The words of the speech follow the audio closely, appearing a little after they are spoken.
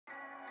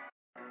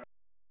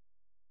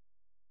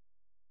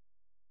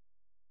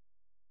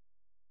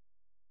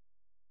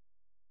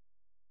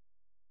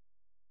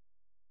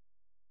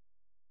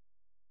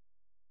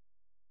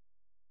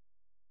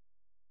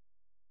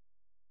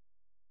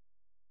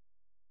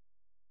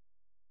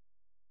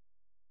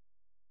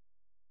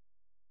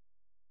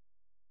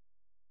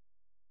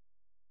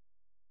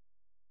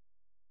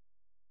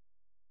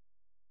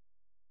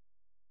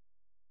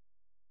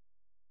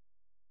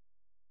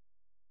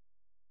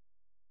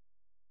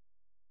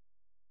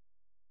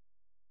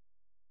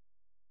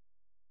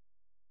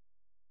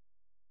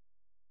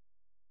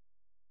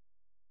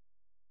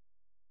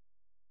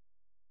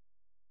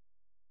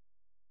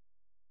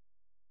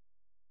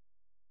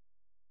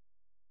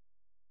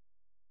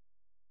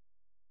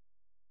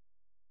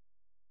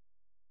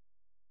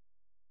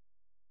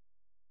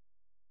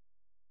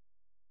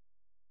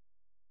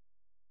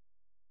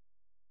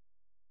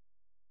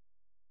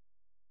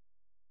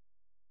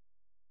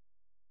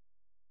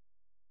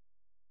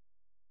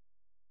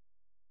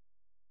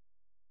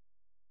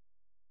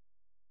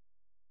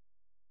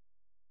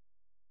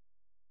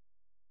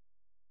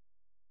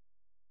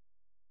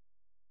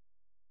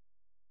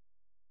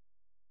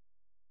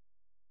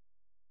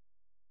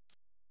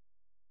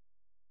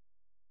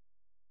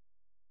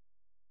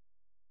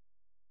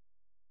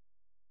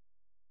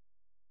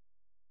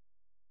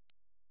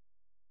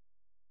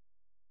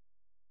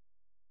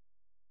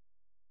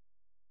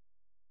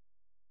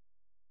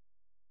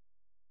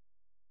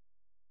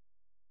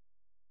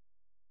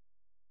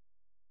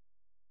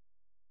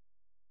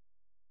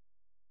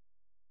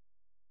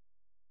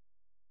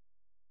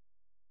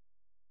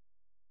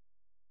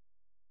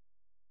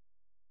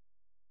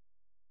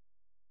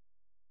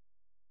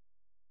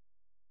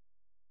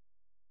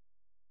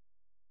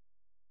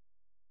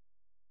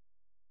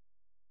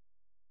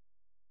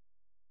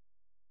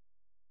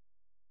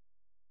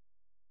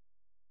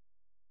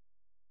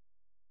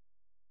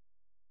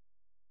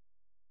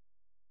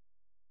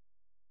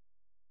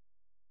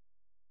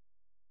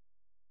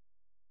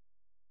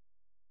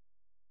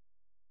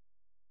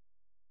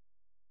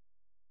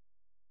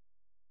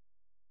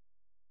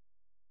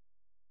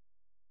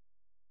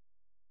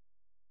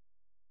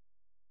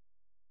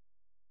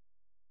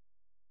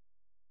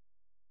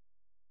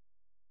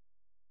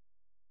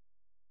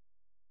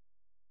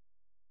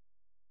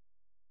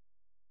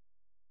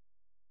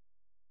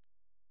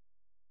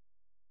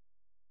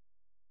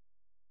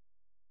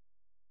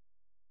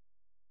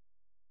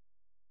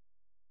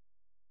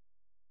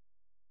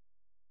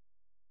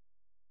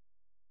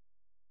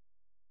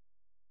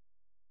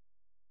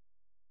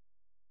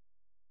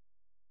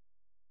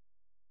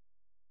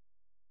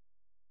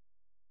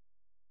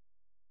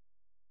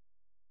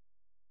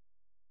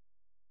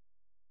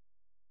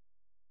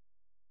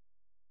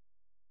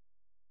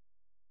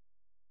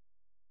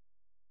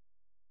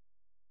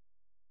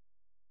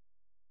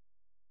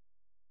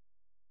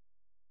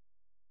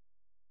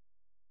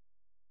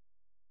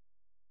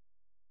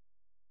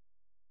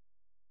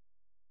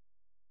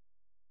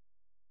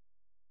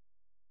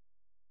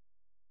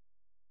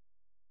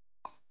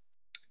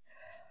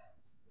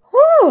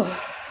Whew.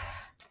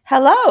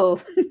 Hello.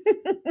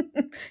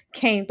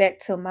 Came back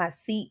to my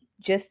seat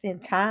just in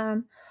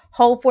time.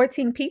 Whole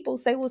 14 people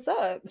say what's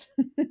up.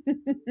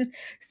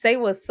 Say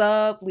what's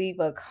up, leave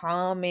a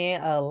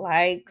comment, a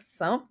like,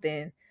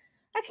 something.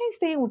 I can't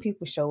stand when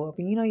people show up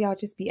and y'all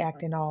just be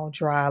acting all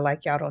dry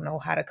like y'all don't know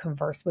how to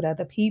converse with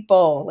other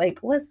people. Like,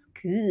 what's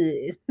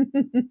good?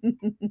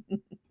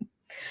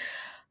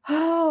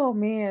 Oh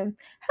man.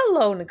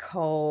 Hello,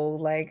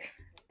 Nicole.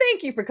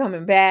 Thank you for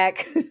coming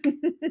back.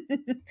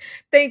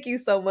 Thank you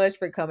so much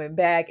for coming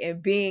back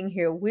and being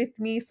here with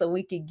me so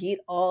we could get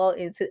all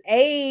into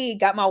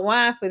got my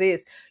wine for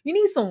this. You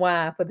need some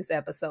wine for this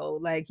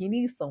episode. You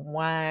need some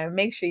wine.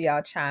 Make sure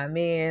y'all chime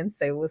in,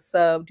 say what's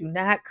up. Do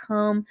not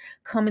come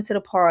into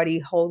the party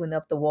holding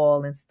up the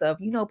wall and stuff.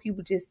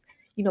 People just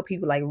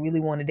people really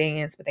want to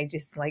dance, but they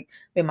just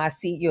in my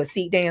seat. You're a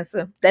seat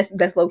dancer.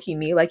 That's low key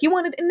me. You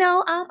want to?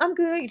 No, I'm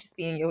good. You just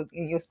be in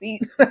your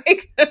seat.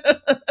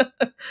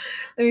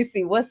 Let me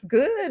see. What's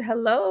good?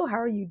 Hello. How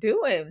are you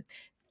doing?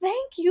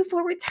 Thank you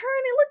for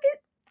returning.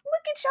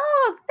 Look at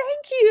y'all.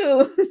 Thank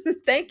you.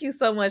 Thank you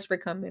so much for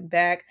coming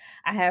back.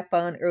 I had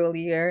fun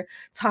earlier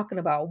talking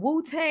about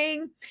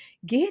Wu-Tang,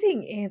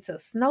 getting into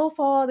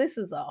Snowfall. This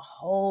is a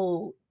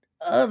whole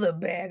other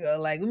bagger.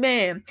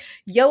 Man,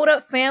 yo, what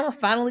up, fam? I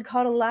finally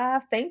caught a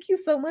live. Thank you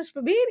so much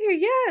for being here.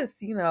 Yes,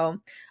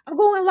 I'm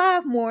going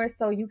live more,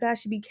 so you guys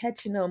should be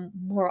catching them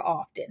more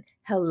often.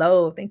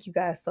 Hello. Thank you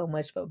guys so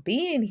much for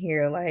being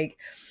here.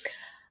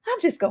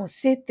 I'm just gonna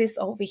sit this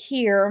over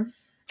here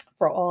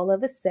for all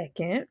of a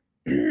second.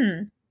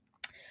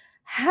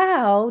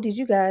 How did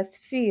you guys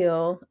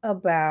feel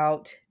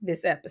about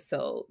this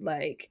episode?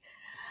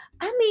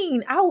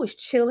 I was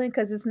chilling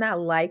because it's not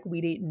like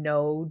we didn't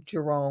know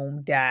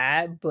Jerome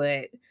died,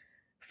 but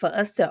for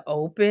us to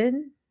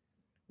open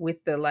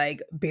with the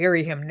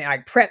bury him now,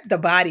 prep the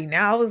body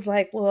now, I was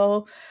like,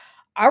 well,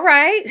 all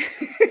right.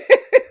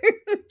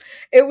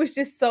 It was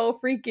just so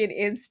freaking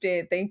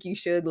instant. Thank you,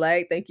 Suge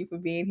Light. Thank you for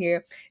being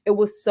here. It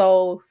was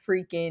so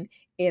freaking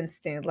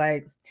instant.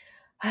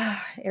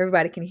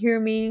 Everybody can hear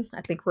me.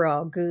 I think we're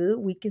all good.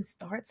 We can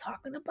start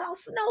talking about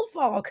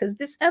Snowfall because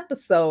this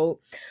episode,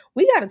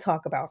 we got to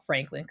talk about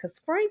Franklin because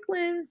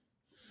Franklin,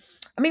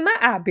 my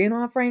eye been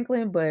on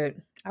Franklin, but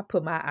I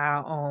put my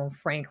eye on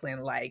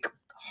Franklin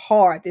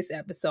hard this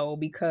episode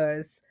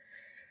because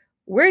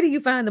where do you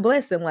find the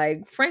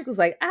blessing? Frank was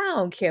like, I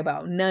don't care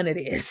about none of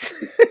this.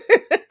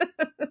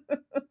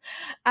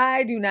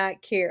 I do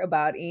not care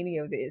about any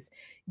of this.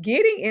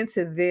 Getting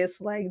into this,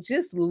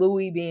 just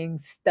Louis being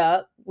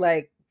stuck,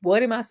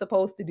 what am I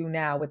supposed to do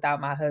now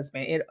without my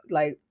husband?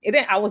 I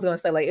was gonna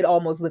say it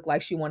almost looked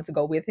like she wanted to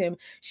go with him.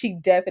 She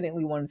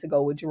definitely wanted to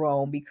go with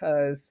Jerome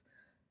because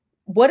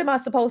what am I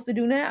supposed to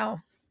do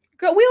now?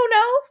 Girl, we don't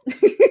know.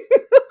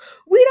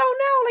 We don't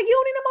know. You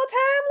don't need no more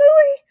time,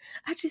 Louis.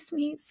 I just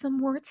need some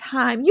more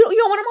time. You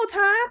don't want no more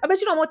time? I bet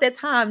you don't want that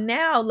time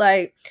now.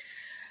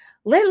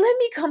 Let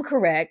me come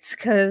correct,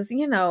 because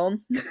no,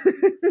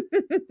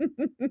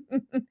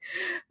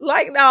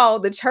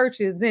 the church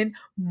is in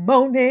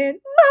moaning.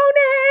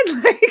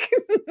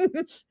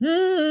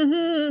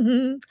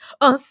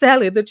 On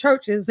Sally, the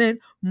church is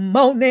in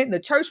moaning. The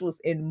church was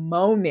in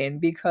moaning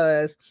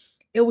because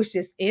it was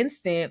just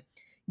instant.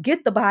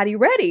 Get the body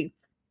ready.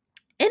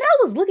 And I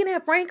was looking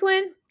at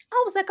Franklin.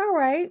 I was like, all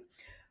right.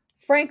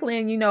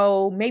 Franklin,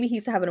 maybe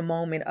he's having a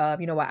moment of,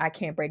 what, I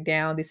can't break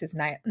down. This is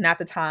not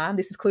the time.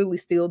 This is clearly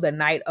still the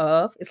night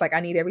of. It's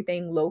I need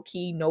everything low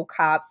key, no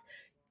cops.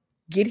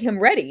 Get him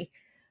ready.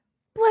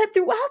 But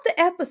throughout the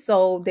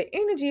episode, the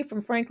energy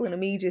from Franklin and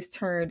me just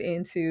turned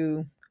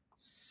into,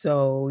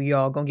 so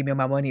y'all gonna give me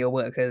my money or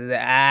what? Because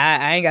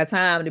I ain't got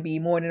time to be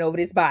mourning over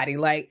this body.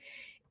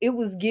 It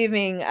was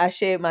giving, I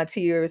shed my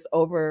tears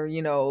over,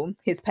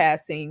 his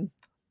passing.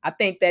 I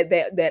think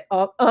that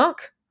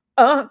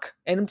Unc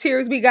and them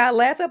tears we got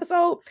last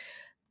episode,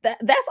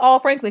 that's all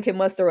Franklin can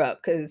muster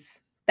up,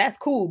 because that's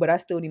cool, but I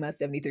still need my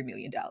 $73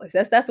 million.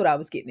 That's what I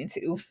was getting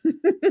into.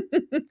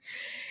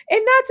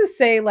 And not to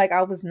say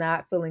I was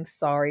not feeling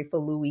sorry for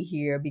Louis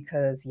here,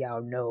 because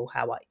y'all know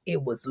how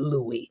it was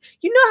Louis.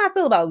 You know how I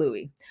feel about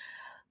Louis.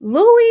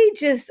 Louis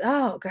just,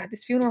 oh God,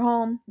 this funeral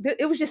home,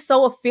 it was just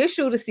so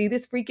official to see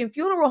this freaking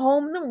funeral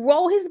home and then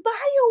roll his body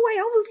away.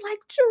 I was like,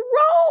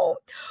 Jerome,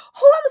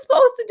 who am I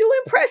supposed to do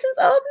impressions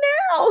of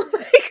now?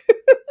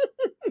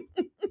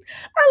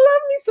 I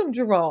love me some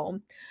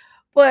Jerome.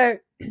 But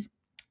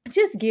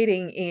just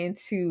getting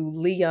into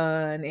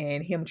Leon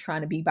and him trying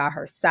to be by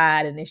her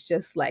side, and it's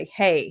just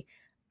hey,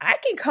 I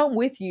can come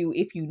with you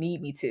if you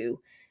need me to.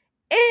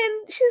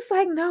 And she's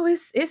like, no,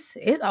 it's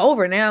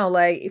over now.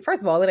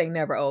 First of all, it ain't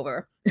never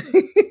over.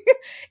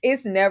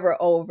 It's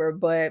never over.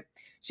 But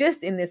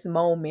just in this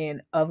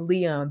moment of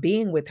Leon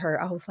being with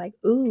her, I was like,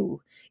 ooh,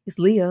 is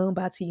Leon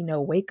about to,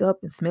 wake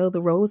up and smell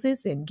the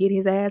roses and get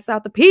his ass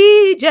out the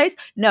PJs?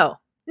 No,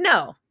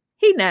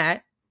 he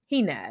not.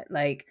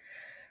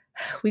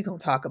 We gonna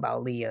talk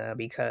about Leon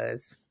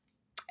because,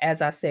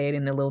 as I said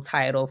in the little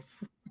title,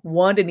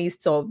 Wanda needs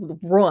to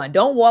run.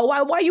 Don't walk.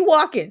 Why are you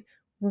walking?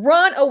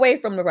 Run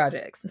away from the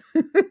projects.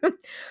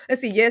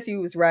 Let's see. Yes, you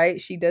was right.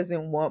 She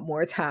doesn't want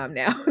more time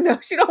now. No,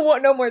 she don't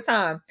want no more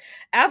time.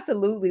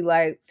 Absolutely.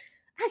 Like,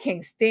 I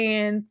can't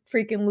stand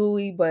freaking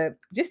Louie, but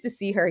just to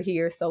see her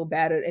here so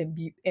battered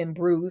and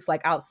bruised,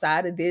 like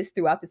outside of this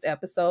throughout this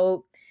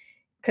episode,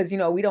 because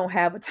we don't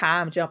have a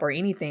time jump or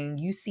anything.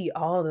 You see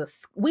all the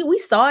we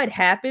saw it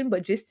happen,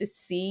 but just to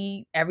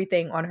see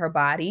everything on her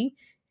body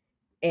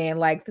and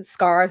like the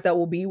scars that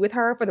will be with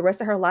her for the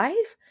rest of her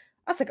life.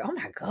 I was like, oh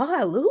my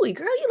God, Louie,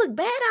 girl, you look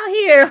bad out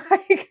here.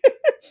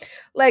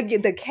 Like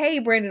the K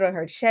branded on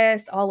her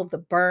chest, all of the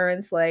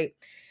burns, like,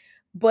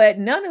 but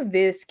none of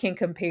this can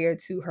compare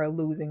to her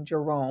losing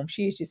Jerome.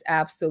 She's just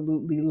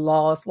absolutely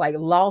lost, like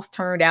lost,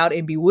 turned out,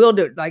 and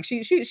bewildered. Like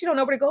she don't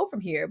know where to go from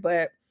here.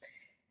 But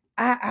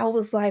I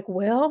was like,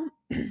 well,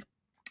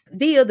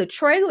 via the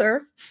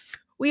trailer,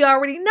 we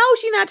already know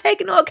she's not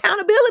taking no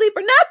accountability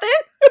for nothing.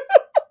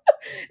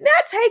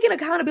 Not taking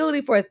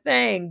accountability for a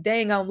thing.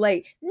 Dang, I'm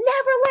late. Never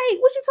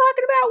late. What you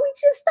talking about? We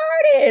just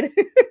started.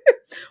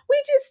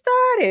 We just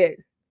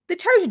started. The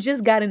church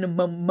just got into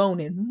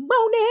moaning.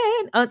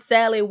 Aunt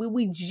Sally,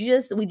 we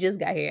just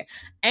got here.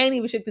 I ain't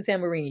even shook the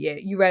tambourine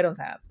yet. You right on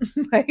time.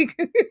 Like,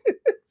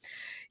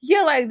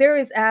 yeah, like there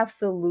is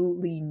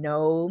absolutely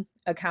no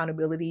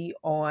accountability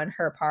on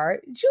her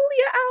part.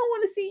 Julia, I don't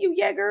want to see you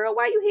yet, girl.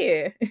 Why you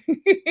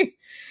here?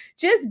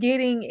 Just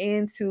getting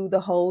into the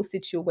whole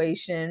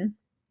situation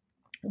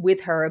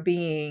with her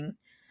being,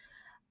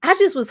 I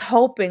just was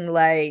hoping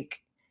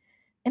like,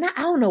 and I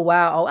don't know why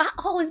I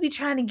always be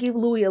trying to give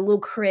Louie a little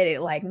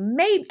credit. Like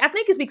maybe, I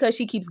think it's because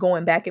she keeps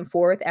going back and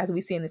forth as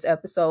we see in this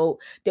episode.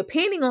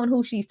 Depending on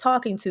who she's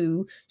talking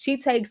to, she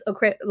takes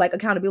like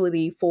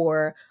accountability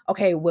for,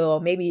 okay, well,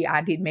 maybe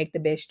I did make the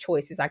best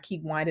choices. I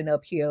keep winding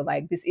up here.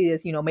 Like this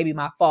is, maybe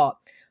my fault.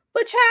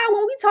 But child,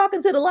 when we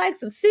talking to the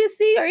likes of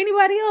Sissy or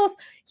anybody else,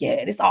 yeah,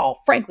 it's all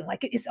Franklin.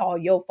 Like it's all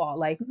your fault.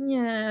 Like,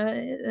 yeah,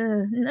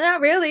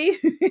 not really.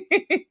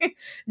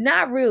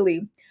 Not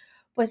really.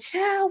 But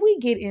child, we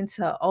get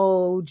into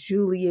old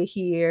Julia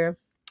here.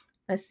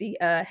 Let's see.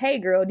 Hey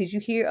girl, did you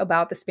hear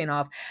about the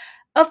spinoff?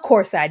 Of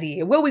course I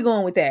did. Where we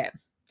going with that?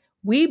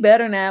 We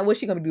better not. What's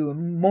she gonna do?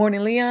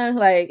 Morning Leon?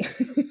 Like,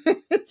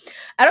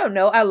 I don't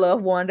know. I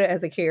love Wanda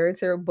as a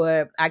character,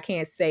 but I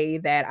can't say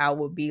that I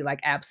would be like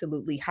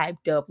absolutely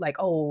hyped up. Like,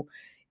 oh,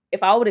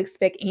 if I would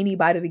expect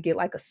anybody to get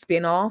like a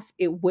spinoff,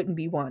 it wouldn't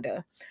be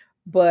Wanda.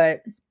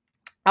 But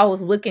I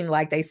was looking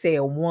like they said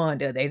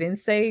Wanda. They didn't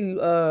say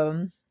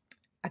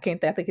I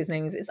think his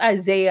name is, it's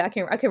Isaiah. I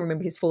can't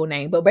remember his full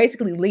name, but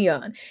basically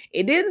Leon.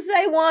 It didn't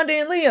say Wanda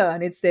and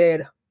Leon. It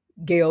said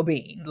Gail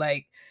Bean.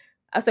 Like,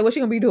 I said, what's she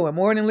gonna be doing?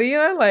 Morning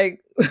Leon?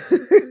 Like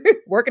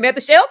working at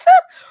the shelter?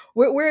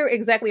 Where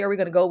exactly are we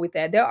gonna go with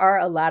that? There are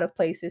a lot of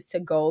places to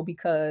go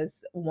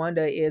because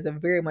Wanda is a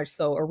very much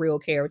so a real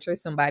character,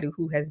 somebody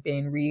who has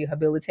been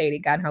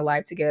rehabilitated, gotten her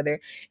life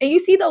together. And you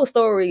see those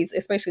stories,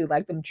 especially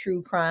like them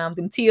true crime,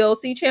 them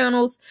TLC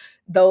channels,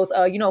 those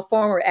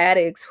former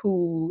addicts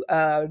who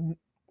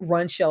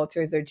run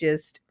shelters or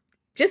just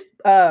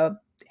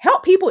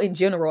help people in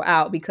general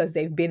out because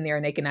they've been there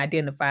and they can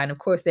identify. And of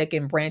course, they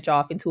can branch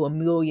off into a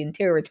million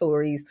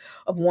territories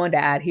of Wanda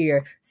out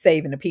here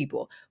saving the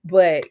people.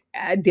 But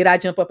did I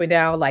jump up and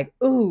down like,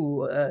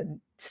 ooh,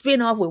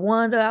 spin off with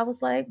Wanda? I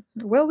was like,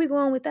 where are we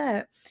going with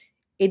that?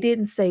 It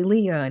didn't say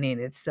Leon in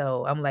it.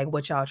 So I'm like,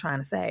 what y'all trying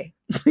to say?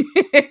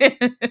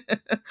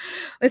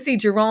 Let's see.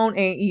 Jerome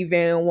ain't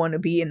even want to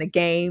be in the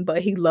game,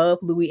 but he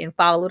loved Louie and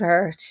followed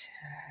her.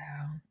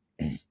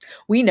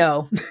 We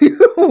know.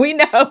 We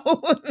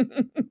know.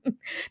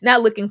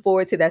 Not looking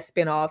forward to that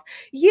spinoff.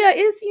 Yeah,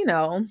 it's,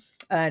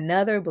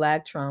 another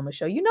Black trauma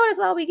show. That's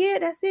all we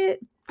get. That's it.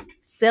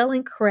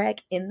 Selling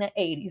crack in the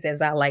 80s,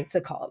 as I like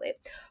to call it.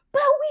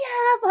 But we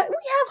have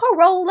her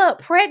roll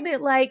up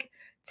pregnant like,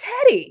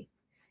 Teddy,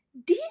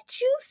 did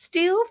you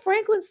steal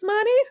Franklin's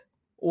money?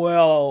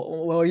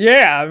 Well,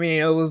 yeah. I mean,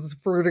 it was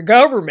for the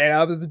government.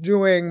 I was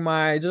doing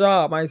my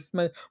job, my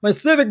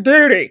civic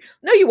duty.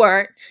 No, you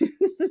weren't.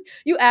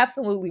 You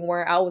absolutely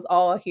weren't. I was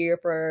all here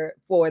for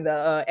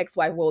the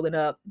ex-wife rolling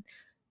up,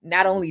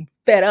 not only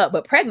fed up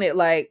but pregnant.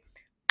 Like,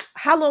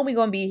 how long we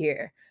gonna be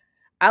here?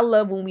 I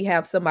love when we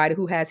have somebody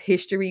who has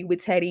history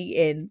with Teddy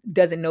and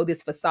doesn't know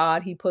this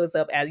facade he puts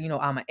up as,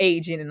 I'm an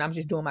agent and I'm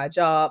just doing my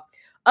job.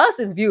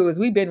 Us as viewers,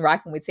 we've been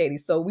rocking with Teddy,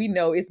 so we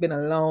know it's been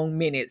a long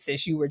minute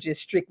since you were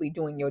just strictly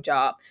doing your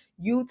job.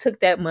 You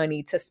took that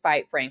money to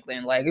spite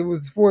Franklin, like it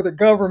was for the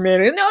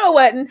government. And no, it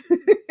wasn't.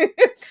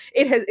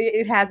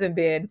 It hasn't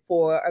been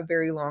for a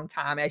very long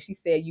time. As she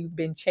said, you've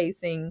been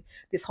chasing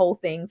this whole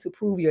thing to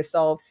prove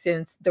yourself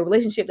since the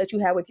relationship that you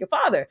had with your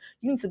father.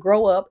 You need to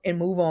grow up and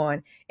move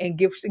on and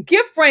give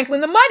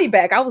Franklin the money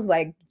back. I was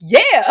like,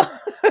 yeah.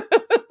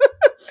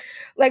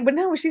 Like, but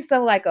now she's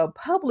still like a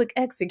public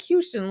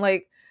execution,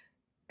 like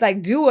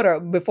do it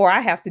or before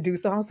I have to do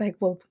so. I was like,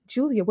 well,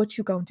 Julia, what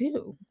you gonna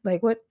do?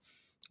 Like, what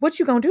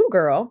you gonna do,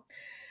 girl?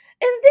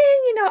 And then,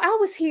 I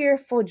was here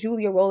for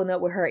Julia rolling up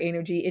with her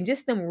energy and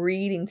just them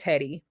reading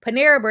Teddy.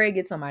 Panera Bread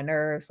gets on my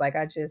nerves. Like,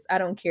 I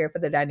don't care for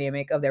the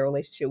dynamic of their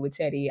relationship with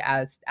Teddy.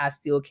 I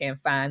still can't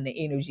find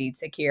the energy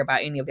to care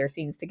about any of their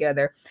scenes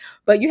together.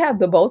 But you have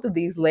the both of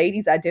these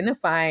ladies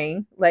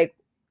identifying, like,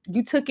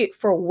 you took it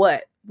for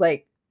what?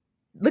 Like,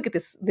 look at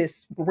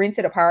this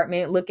rented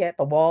apartment. Look at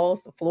the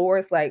walls, the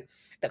floors, like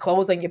the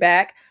clothes on your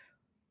back.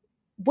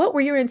 What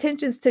were your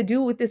intentions to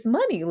do with this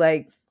money?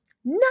 Like,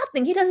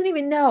 nothing. He doesn't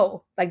even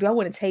know. Like, do I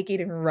want to take it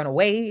and run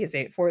away? Is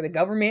it for the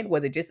government?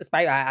 Was it just a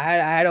spite?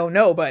 I don't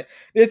know, but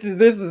this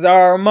is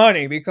our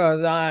money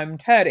because I'm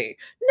Teddy.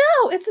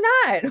 No, it's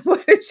not.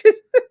 But it's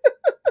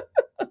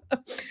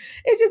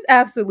just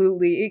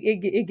absolutely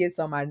it gets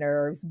on my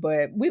nerves.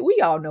 But we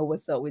all know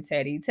what's up with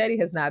Teddy. Teddy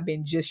has not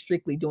been just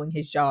strictly doing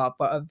his job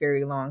for a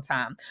very long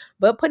time.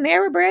 But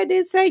Panera Bread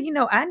did say,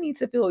 I need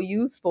to feel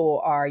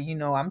useful, or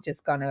I'm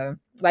just gonna,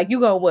 like, you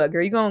gonna what,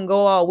 girl? You gonna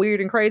go all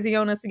weird and crazy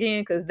on us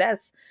again? Because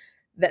that's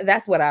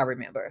what I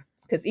remember.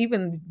 Because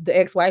even the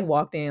ex-wife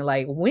walked in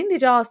like, when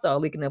did y'all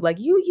start licking up? Like,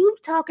 you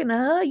talking to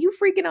her? You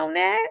freaking on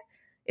that?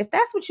 If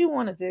that's what you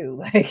want to do,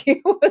 like,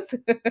 it was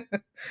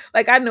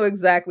like, I know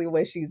exactly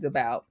what she's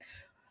about.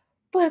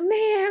 But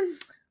man,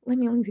 let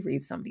me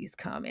read some of these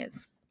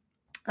comments.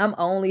 Am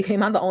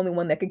I the only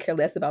one that could care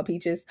less about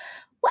Peaches?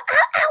 Well,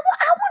 I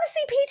want to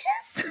see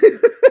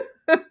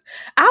Peaches.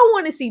 I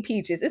want to see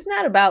Peaches. It's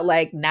not about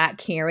like not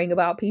caring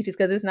about Peaches,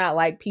 because it's not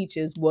like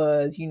Peaches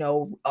was,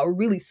 a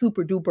really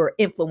super duper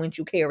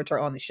influential character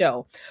on the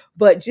show.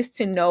 But just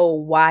to know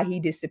why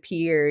he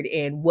disappeared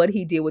and what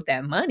he did with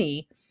that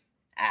money,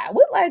 I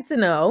would like to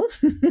know.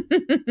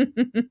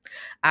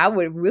 I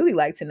would really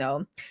like to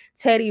know.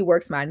 Teddy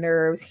works my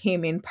nerves,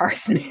 him and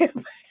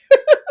Parsnip.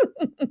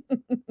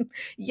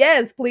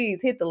 Yes,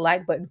 please hit the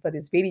like button for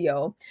this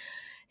video.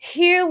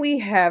 Here we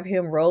have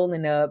him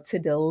rolling up to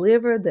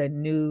deliver the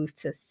news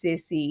to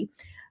Sissy.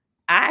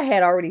 I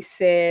had already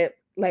said,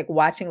 like,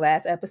 watching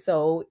last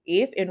episode,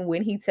 if and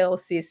when he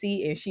tells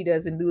Sissy and she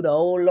doesn't do the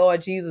oh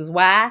Lord Jesus,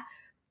 why?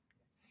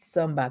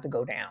 Something about to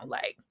go down.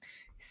 Like,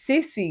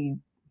 Sissy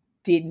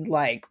didn't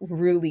like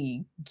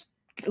really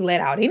let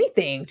out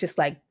anything. Just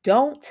like,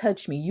 don't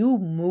touch me. You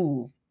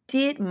move.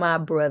 Did my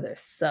brother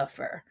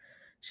suffer?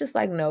 It's just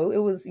like, no, it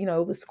was, it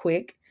was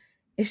quick.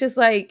 It's just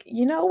like,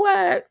 you know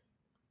what?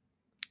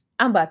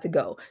 I'm about to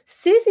go.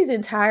 Sissy's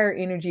entire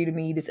energy to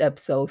me this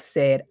episode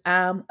said,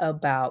 I'm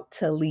about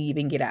to leave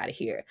and get out of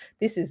here.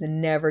 This is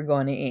never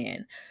going to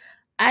end.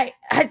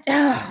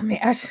 Oh man,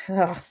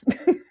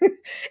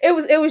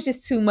 it was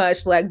just too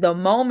much. Like, the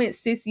moment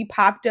Sissy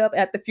popped up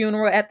at the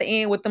funeral at the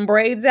end with them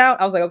braids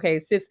out, I was like, okay,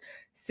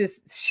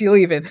 sis, she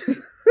leaving.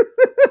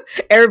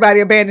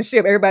 Everybody abandon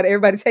ship.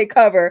 Everybody take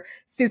cover.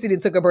 Sissy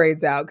did took her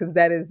braids out, because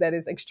that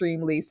is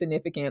extremely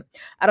significant.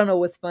 I don't know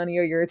what's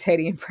funnier, your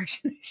Teddy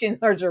impersonation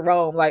or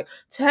Jerome. Like,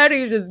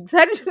 Teddy just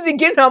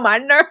getting on my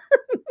nerve.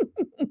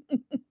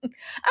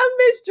 I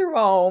miss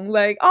Jerome,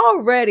 like,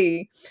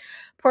 already.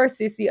 Poor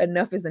Sissy,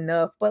 enough is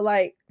enough. But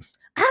like,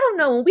 I don't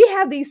know, when we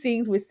have these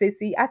scenes with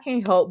Sissy, I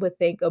can't help but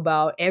think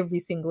about every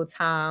single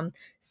time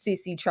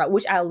Sissy tried,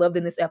 which I loved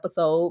in this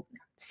episode,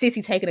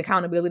 Sissy taking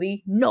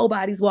accountability.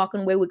 Nobody's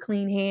walking away with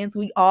clean hands.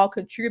 We all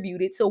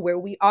contributed to where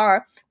we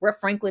are, where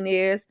Franklin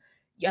is,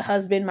 your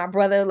husband, my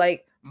brother,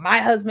 like my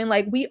husband,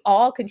 like we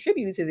all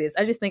contributed to this.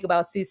 I just think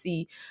about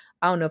Sissy.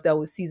 I don't know if that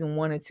was season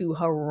 1 or 2,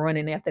 her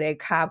running after that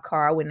cop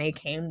car when they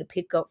came to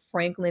pick up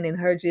Franklin, and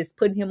her just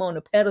putting him on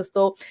a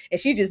pedestal. And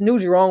she just knew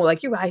Jerome,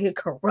 like, you're out here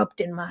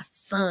corrupting my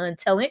son,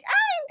 telling, I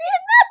ain't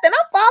did nothing.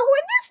 I'm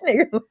following this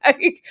nigga.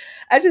 Like,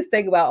 I just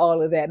think about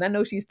all of that. And I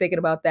know she's thinking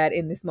about that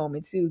in this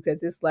moment too,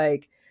 because it's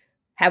like,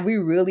 have we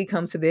really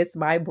come to this?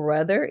 My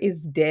brother is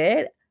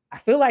dead. I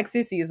feel like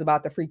Sissy is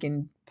about to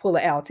freaking pull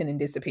a Alton and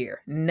disappear.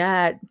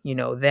 Not,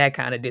 that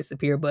kind of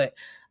disappear, but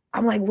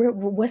I'm like,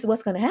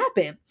 what's going to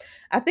happen?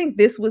 I think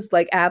this was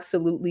like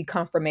absolutely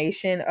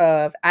confirmation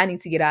of, I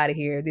need to get out of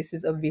here. This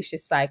is a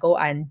vicious cycle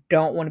I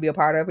don't want to be a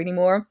part of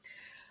anymore.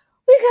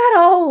 We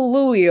got old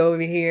Louie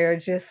over here,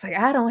 just like,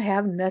 I don't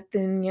have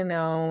nothing,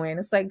 and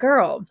it's like,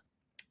 girl,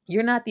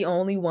 you're not the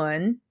only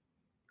one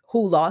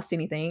who lost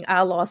anything.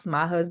 I lost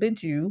my husband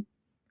too,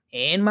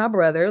 and my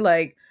brother.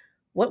 Like,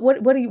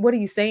 what are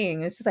you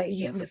saying? It's just like,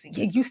 yeah, listen,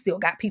 yeah, you still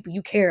got people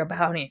you care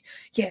about, and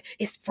yeah,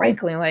 it's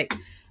Franklin. Like,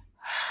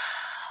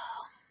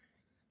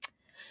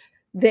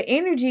 the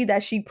energy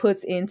that she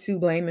puts into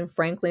blaming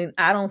Franklin,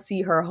 I don't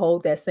see her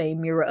hold that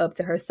same mirror up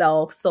to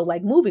herself. So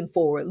like, moving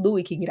forward,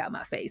 Louie can get out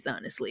my face,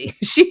 honestly.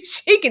 She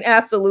can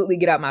absolutely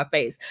get out my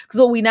face. Because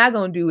what we're not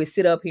going to do is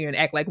sit up here and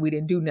act like we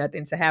didn't do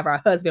nothing to have our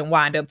husband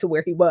wind up to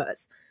where he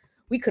was.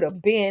 We could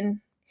have been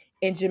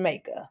in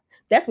Jamaica.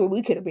 That's where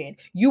we could have been.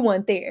 You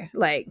weren't there.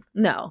 Like,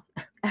 no,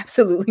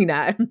 absolutely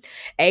not.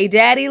 Hey,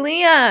 Daddy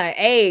Leon.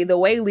 Hey, the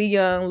way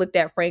Leon looked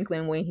at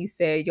Franklin when he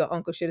said, your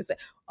uncle should have said,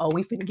 oh,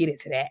 we finna get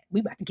into that. We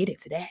about to get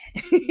into that.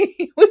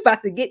 We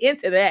about to get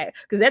into that.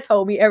 Because that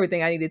told me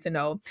everything I needed to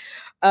know.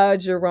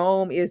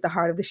 Jerome is the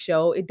heart of the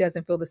show. It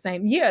doesn't feel the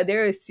same. Yeah,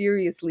 there is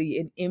seriously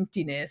an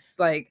emptiness.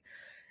 Like,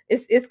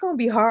 It's gonna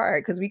be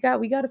hard because we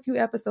got a few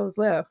episodes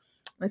left.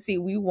 Let's see,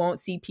 we won't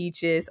see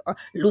Peaches or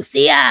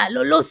Lucia.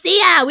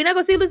 Lucia. We're not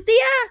gonna see Lucia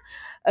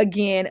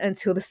again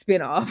until the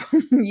spinoff.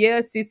 Yeah,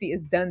 Sissy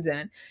is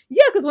done.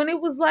 Yeah, because when it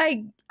was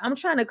like, I'm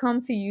trying to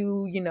come to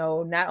you,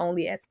 not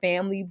only as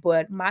family,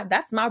 but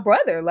that's my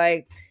brother.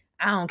 Like,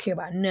 I don't care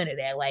about none of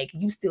that. Like,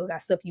 you still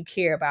got stuff you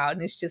care about,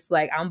 and it's just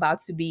like I'm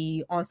about to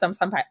be on some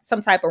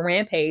type of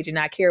rampage and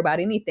not care about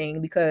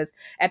anything because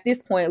at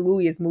this point,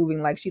 Louie is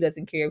moving like she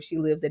doesn't care if she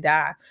lives or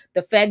die.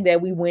 The fact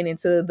that we went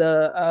into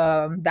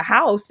the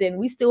house and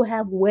we still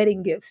have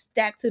wedding gifts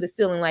stacked to the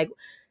ceiling, like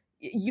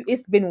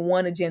it's been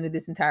one agenda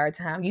this entire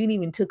time. You didn't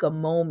even took a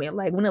moment.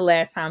 Like, when the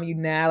last time you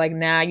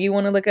you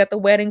want to look at the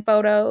wedding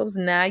photos?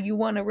 Now you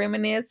want to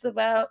reminisce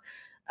about,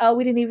 oh,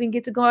 we didn't even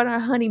get to go on our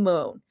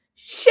honeymoon.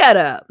 Shut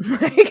up.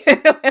 Like,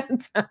 I'm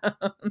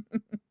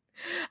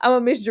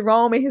gonna miss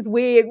Jerome and his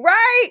wig,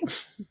 right?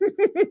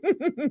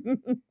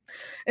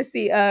 Let's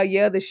see.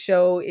 Yeah, the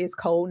show is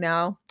cold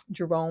now.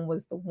 Jerome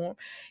was the warm.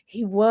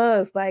 He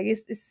was like,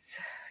 it's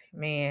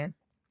man.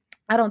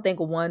 I don't think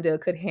Wanda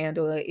could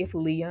handle it if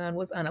Leon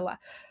was unalive.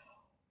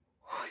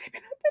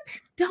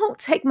 Don't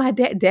take my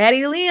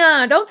daddy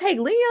Leon. Don't take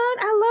Leon.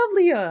 I love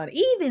Leon.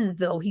 Even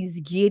though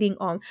he's getting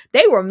on.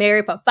 They were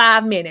married for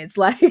 5 minutes.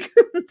 Like,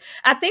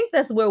 I think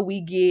that's where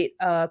we get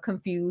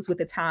confused with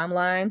the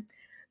timeline.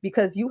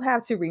 Because you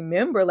have to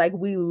remember, like,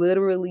 we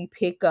literally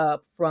pick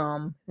up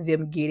from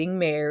them getting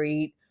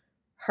married,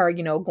 her,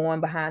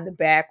 going behind the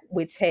back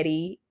with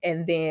Teddy,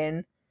 and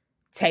then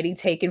Teddy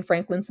taking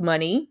Franklin's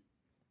money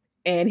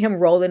and him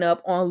rolling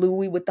up on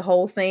Louis with the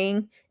whole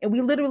thing. And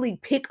we literally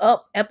pick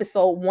up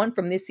episode 1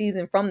 from this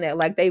season from that.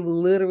 Like, they've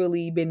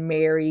literally been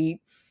married.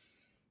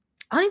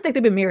 I don't even think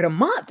they've been married a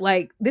month.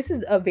 Like, this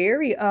is a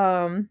very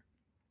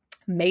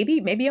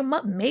maybe a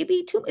month,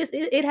 maybe 2.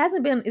 It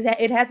hasn't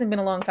been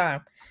a long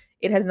time.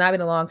 It has not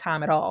been a long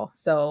time at all.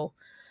 So,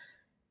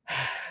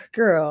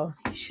 girl,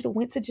 you should have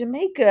went to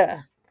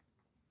Jamaica.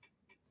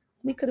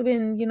 We could have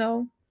been,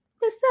 Mr.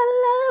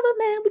 Lover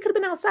Man. We could have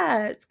been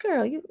outside.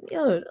 Girl,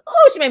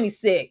 she made me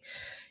sick.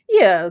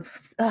 Yeah.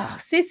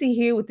 Sissy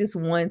here with this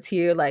one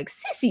tear. Like,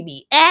 Sissy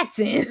be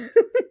acting.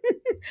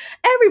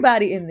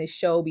 Everybody in this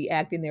show be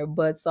acting their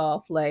butts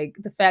off. Like,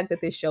 the fact that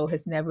this show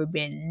has never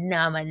been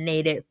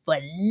nominated for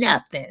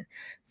nothing,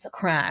 it's a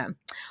crime.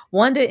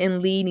 Wanda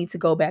and Lee need to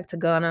go back to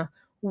Ghana.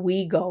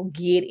 We go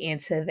get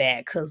into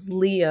that because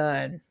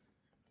Leon,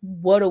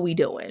 what are we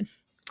doing?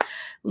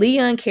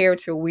 Leon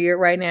character weird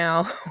right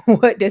now.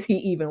 What does he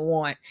even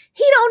want?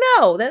 He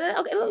don't know.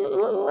 Okay,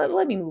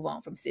 let me move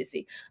on from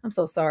Sissy. I'm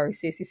so sorry,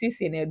 Sissy.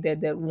 Sissy and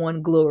that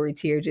one glory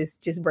tear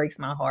just breaks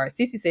my heart.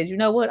 Sissy says, you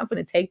know what? I'm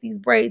going to take these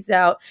braids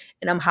out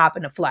and I'm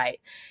hopping a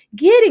flight.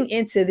 Getting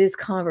into this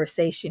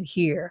conversation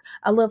here,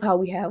 I love how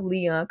we have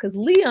Leon because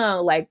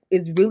Leon like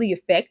is really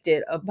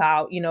affected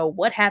about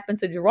what happened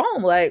to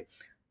Jerome. Like,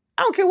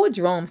 I don't care what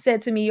Jerome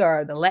said to me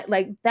or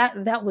like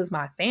that was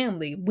my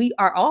family. We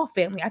are all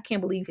family. I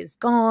can't believe he's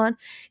gone.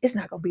 It's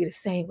not going to be the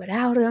same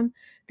without him.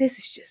 This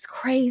is just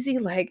crazy.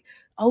 Like,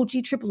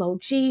 OG, triple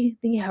OG. Then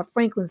you have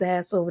Franklin's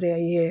ass over there.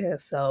 Yeah.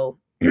 So,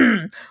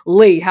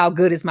 Lee, how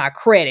good is my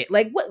credit?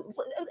 Like, what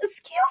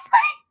excuse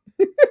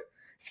me?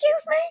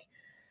 Excuse me?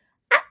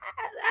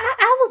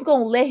 I was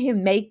going to let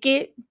him make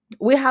it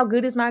with how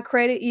good is my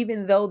credit,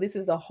 even though this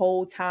is a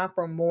whole time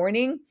for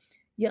mourning.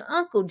 Your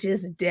uncle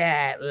just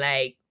died,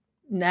 like,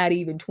 not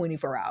even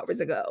 24 hours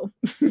ago.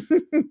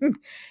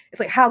 It's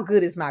like, how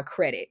good is my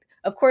credit?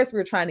 Of course,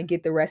 we're trying to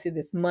get the rest of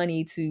this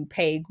money to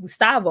pay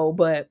Gustavo,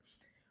 but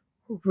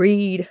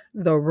read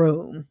the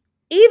room.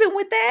 Even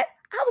with that,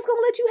 I was going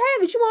to let you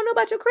have it. You want to know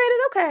about your credit?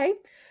 Okay.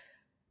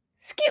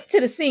 Skip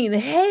to the scene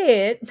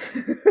ahead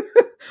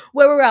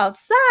where we're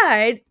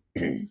outside.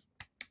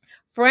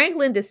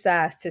 Franklin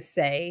decides to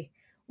say,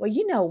 well,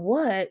 you know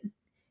what?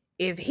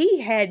 If he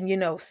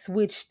hadn't,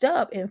 switched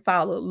up and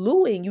followed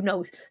Louis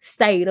and,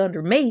 stayed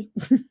under me,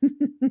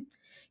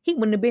 he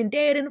wouldn't have been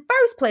dead in the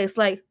first place.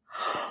 Like,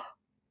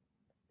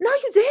 no,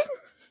 you didn't.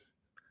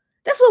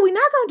 That's what we're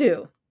not going to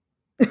do.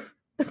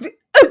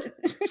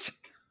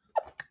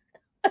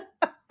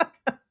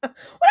 When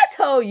I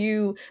told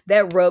you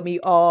that rubbed me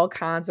all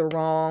kinds of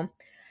wrong,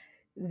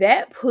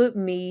 that put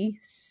me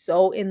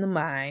so in the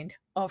mind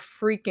of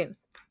freaking,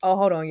 oh,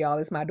 hold on, y'all.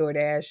 It's my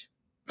DoorDash.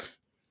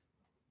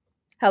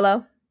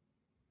 Hello?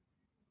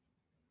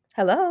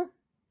 Hello?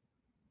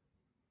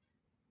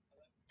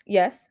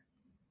 Yes?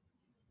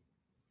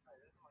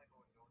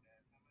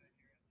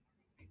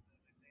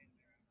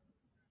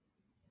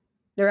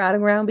 They're out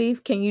of ground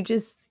beef. Can you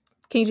just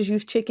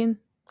use chicken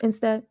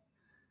instead?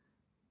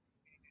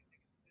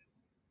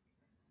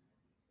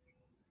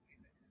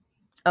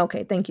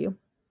 Okay, thank you.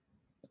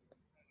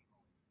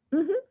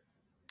 Mm-hmm.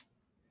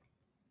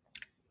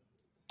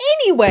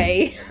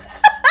 Anyway.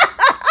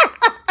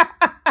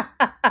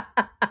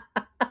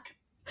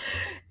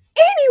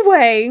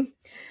 Anyway,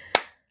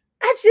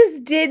 I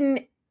just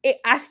didn't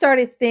I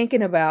started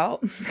thinking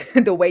about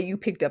the way you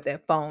picked up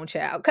that phone,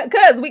 child.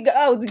 Cause we go,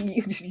 oh,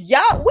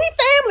 y'all, we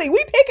family.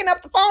 We picking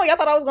up the phone. Y'all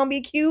thought I was gonna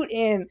be cute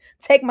and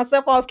take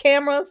myself off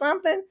camera or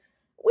something.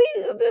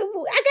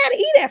 I gotta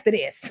eat after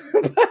this.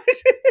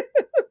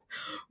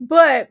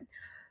 But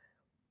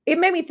it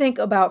made me think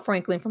about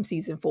Franklin from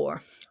season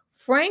 4.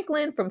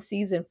 Franklin from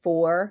season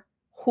 4,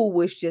 who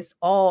was just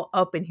all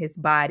up in his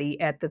body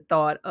at the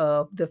thought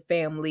of the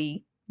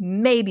family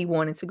maybe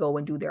wanting to go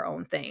and do their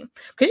own thing.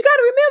 Because you got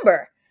to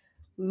remember,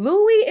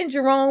 Louis and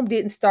Jerome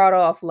didn't start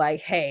off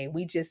like, hey,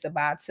 we just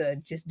about to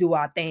just do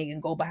our thing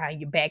and go behind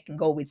your back and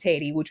go with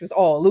Teddy, which was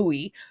all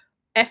Louis.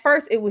 At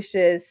first, it was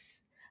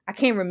just, I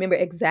can't remember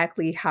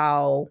exactly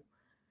how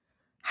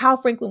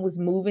Franklin was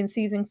moving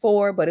season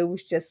 4, but it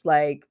was just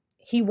like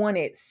he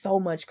wanted so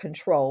much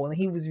control and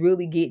he was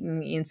really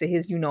getting into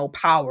his,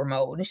 power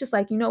mode. And it's just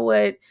like, you know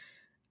what?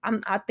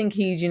 I think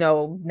he's,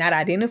 not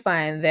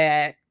identifying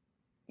that,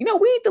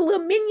 we the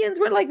little minions,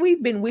 we're like,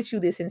 we've been with you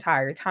this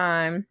entire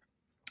time.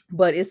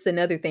 But it's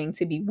another thing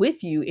to be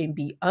with you and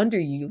be under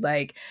you.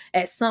 Like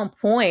at some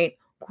point,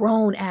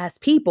 grown ass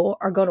people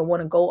are going to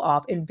want to go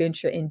off and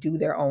venture and do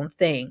their own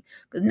thing.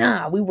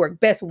 Because we work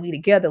best when we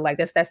together. Like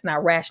that's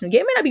not rational.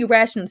 It may not be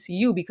rational to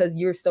you because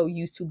you're so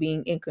used to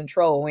being in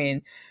control.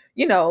 And,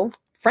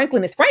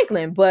 Franklin is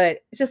Franklin, but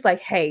it's just like,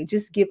 hey,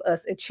 just give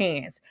us a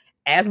chance.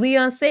 As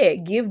Leon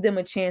said, give them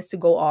a chance to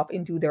go off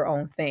and do their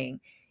own thing.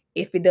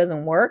 If it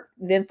doesn't work,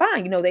 then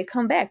fine. They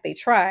come back, they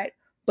tried.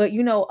 But,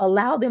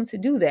 allow them to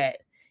do that.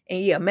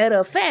 And yeah, matter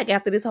of fact,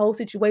 after this whole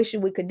situation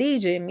with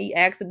Khadijah and me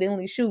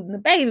accidentally shooting the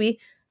baby,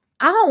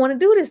 I don't want to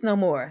do this no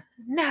more.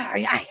 Nah,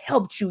 I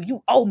helped you.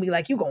 You owe me,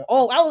 like you gonna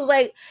owe. I was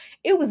like,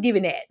 it was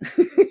giving that.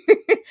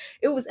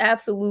 It was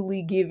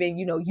absolutely giving,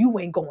 you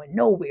ain't going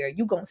nowhere.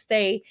 You gonna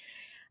stay.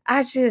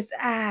 I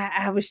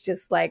was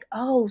just like,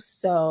 oh,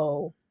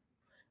 so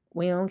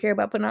we don't care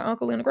about putting our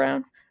uncle in the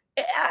ground?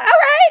 All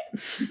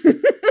right.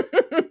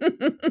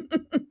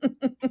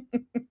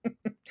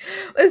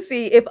 Let's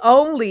see. If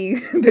only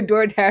the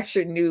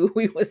DoorDasher knew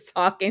we was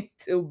talking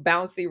to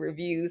Bouncy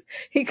Reviews,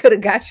 he could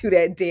have got you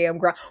that damn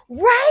ground.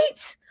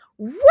 Right?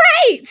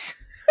 Right.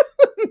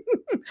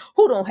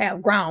 Who don't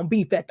have ground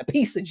beef at the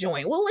pizza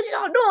joint? Well, what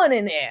y'all doing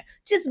in there?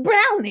 Just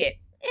brown it.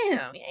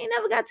 Damn, you ain't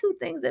never got two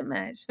things that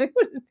match. What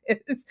is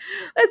this?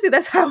 Let's see.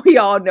 That's how we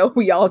all know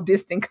we all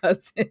distant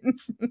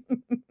cousins.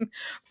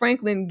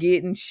 Franklin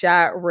getting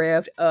shot,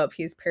 revved up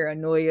his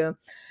paranoia.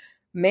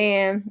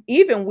 Man,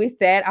 even with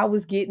that, I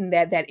was getting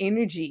that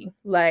energy.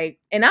 Like,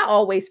 and I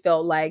always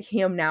felt like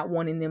him not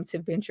wanting them to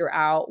venture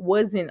out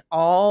wasn't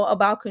all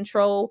about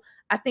control.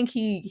 I think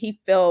he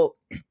felt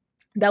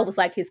that was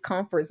like his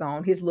comfort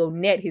zone, his little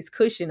net, his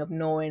cushion of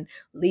knowing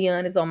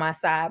Leon is on my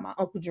side, my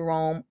Uncle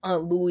Jerome,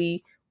 Aunt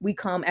Louie, we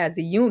come as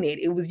a unit.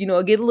 It was, it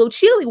get a little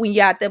chilly when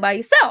you're out there by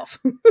yourself.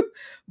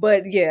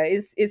 But yeah,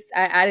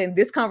 I didn't,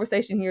 this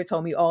conversation here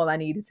told me all I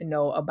needed to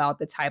know about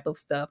the type of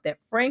stuff that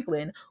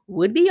Franklin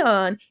would be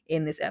on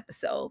in this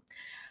episode.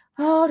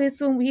 Oh, this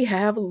one we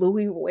have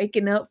Louie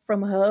waking up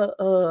from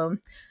her,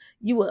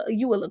 you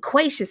a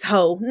loquacious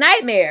hoe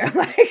nightmare.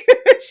 Like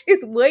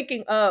she's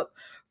waking up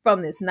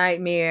from this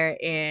nightmare,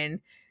 and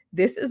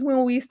this is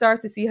when we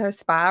start to see her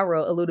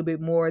spiral a little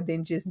bit more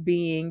than just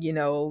being,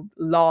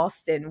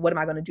 lost and what am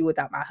I going to do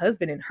without my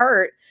husband and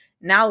hurt.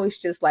 Now it's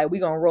just like,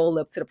 we're going to roll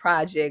up to the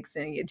projects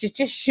and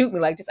just shoot me.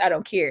 Like, I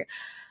don't care.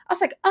 I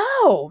was like,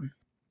 oh,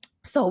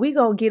 so we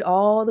gonna get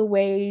all the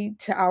way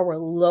to our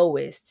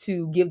lowest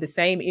to give the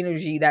same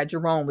energy that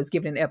Jerome was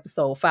giving in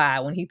episode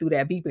 5 when he threw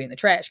that beeper in the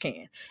trash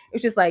can.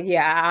 It's just like,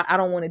 yeah, I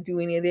don't want to do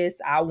any of this.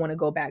 I want to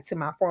go back to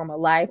my former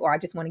life, or I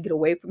just want to get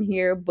away from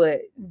here.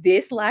 But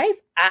this life,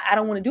 I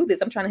don't want to do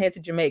this. I'm trying to head to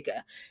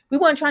Jamaica. We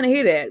weren't trying to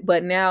hear that.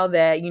 But now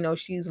that,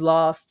 she's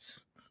lost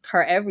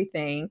her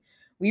everything,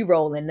 we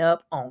rolling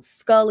up on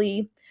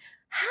Scully.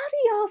 How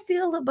do y'all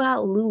feel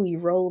about Louis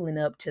rolling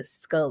up to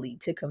Scully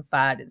to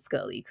confide in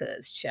Scully?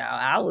 Because, child,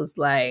 I was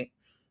like,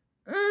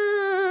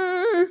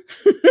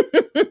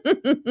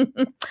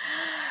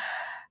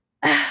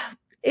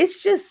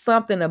 it's just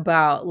something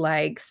about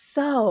like,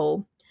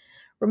 so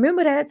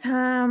remember that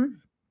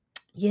time,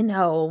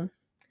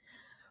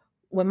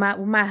 when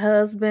my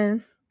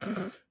husband,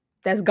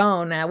 that's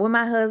gone now, when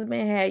my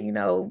husband had,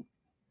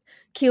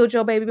 killed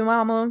your baby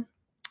mama,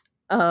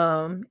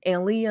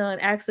 and Leon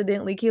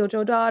accidentally killed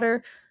your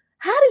daughter.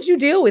 How did you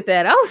deal with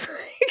that? I was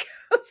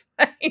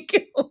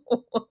like,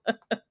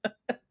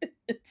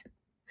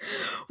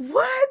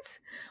 what?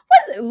 What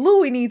does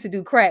Louis need to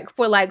do crack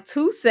for like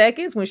 2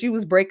 seconds when she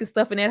was breaking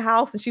stuff in that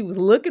house and she was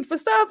looking for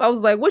stuff? I was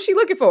like, what's she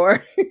looking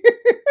for?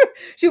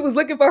 She was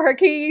looking for her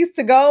keys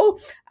to go.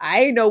 I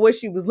didn't know what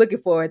she was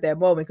looking for at that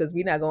moment, because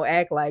we're not gonna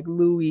act like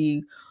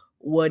Louis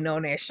wasn't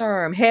on that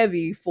Sherm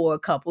heavy for a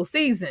couple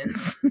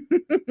seasons.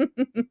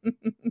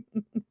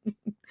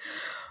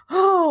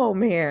 Oh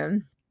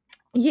man.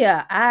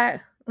 Yeah,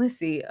 let's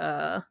see.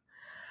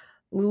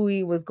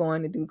 Louis was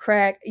going to do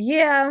crack.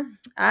 Yeah,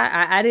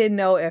 I didn't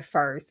know at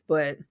first,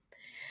 but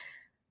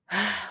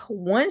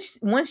once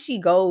she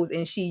goes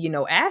and she,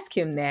 asks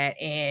him that,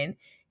 and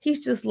he's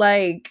just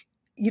like,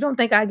 you don't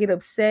think I get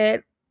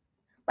upset?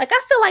 Like,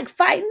 I feel like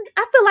fighting.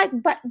 I feel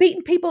like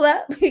beating people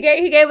up. He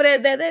gave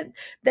it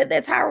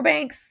that Tyra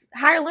Banks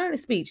higher learning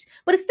speech.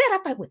 But instead, I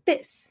fight with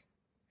this.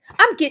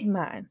 I'm getting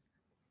mine.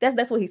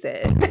 That's what he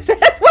said.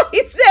 That's what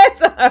he said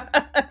to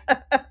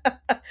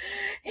her.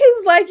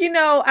 He's like,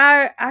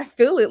 I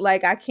feel it.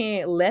 Like, I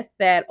can't let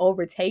that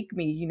overtake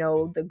me.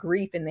 The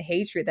grief and the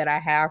hatred that I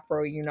have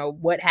for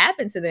what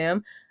happened to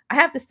them. I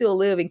have to still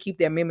live and keep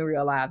their memory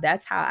alive.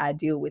 That's how I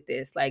deal with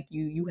this. Like,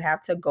 you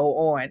have to go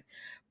on.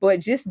 But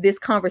just this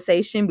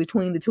conversation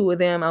between the two of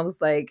them, I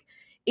was like,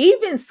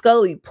 even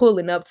Scully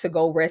pulling up to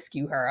go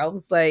rescue her, I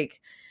was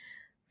like,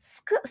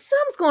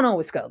 something's going on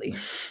with Scully.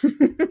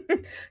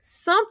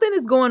 Something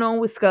is going on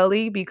with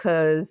Scully,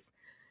 because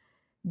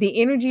the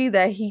energy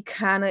that he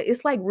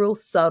it's like real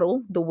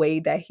subtle, the way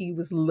that he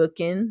was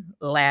looking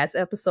last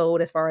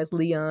episode as far as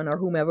Leon or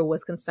whomever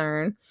was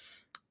concerned.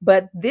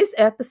 But this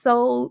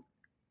episode,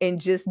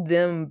 and just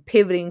them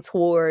pivoting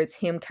towards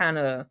him kind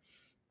of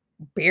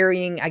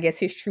burying, I guess,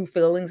 his true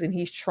feelings, and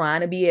he's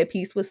trying to be at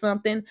peace with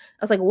something. I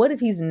was like, what if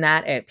he's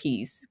not at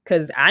peace?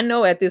 Because I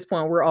know at this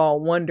point we're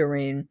all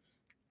wondering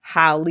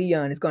how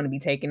Leon is going to be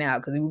taken out,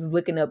 because he was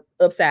looking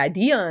upside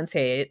Dion's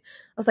head.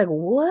 I was like,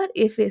 what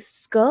if it's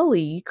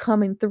Scully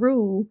coming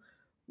through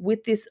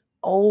with this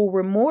old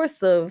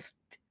remorse of,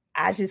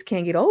 I just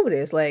can't get over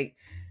this? Like,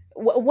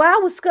 why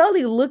was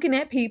Scully looking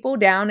at people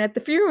down at the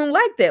funeral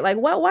like that? Like,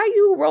 why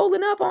you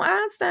rolling up on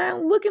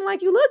Einstein looking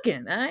like you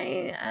looking?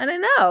 I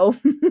don't know.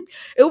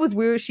 It was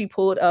weird. She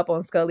pulled up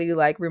on Scully,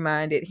 like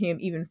reminded him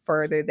even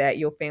further that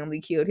your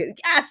family killed him.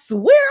 I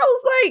swear, I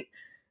was like,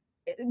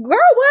 girl,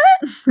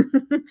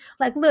 what?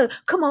 Like, look,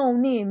 come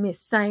on in,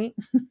 Miss Saint.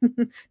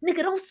 Nigga,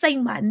 don't say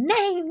my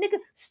name, nigga.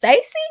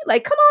 Stacy?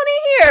 Like, come on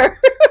in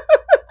here.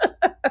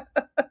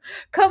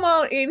 Come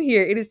on in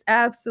here. It is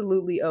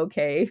absolutely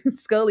okay.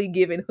 Scully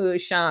giving hood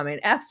shaman.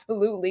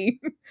 Absolutely.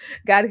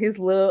 Got his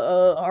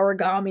little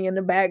origami in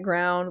the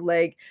background.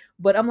 Like,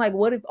 but I'm like,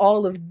 what if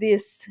all of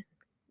this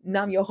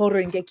Nam Yo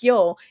Horen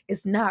Gekyo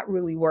is not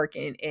really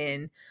working?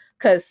 And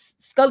because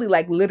Scully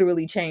like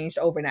literally changed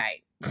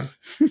overnight.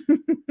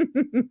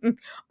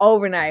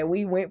 Overnight,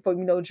 we went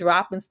from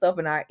dropping stuff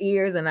in our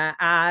ears and our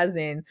eyes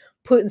and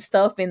putting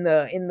stuff in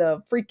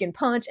the freaking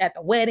punch at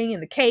the wedding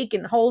and the cake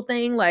and the whole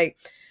thing. Like,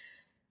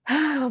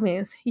 oh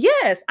man,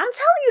 yes, I'm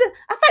telling you,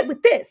 I fight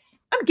with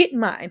this. I'm getting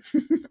mine.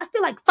 I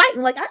feel like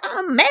fighting. Like,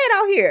 I'm mad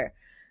out here,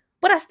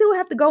 but I still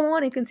have to go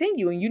on and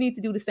continue. And you need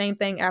to do the same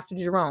thing after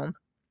Jerome.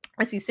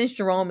 I see. Since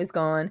Jerome is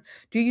gone,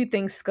 do you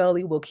think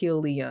Scully will kill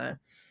Leon?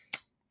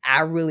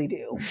 I really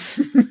do.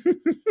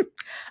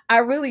 I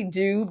really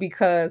do,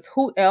 because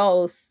who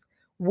else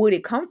would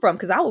it come from?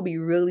 Because I would be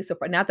really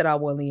surprised. Not that I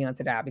want Leon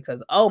to die,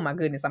 because, oh my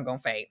goodness, I'm going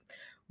to faint.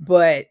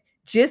 But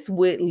just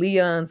with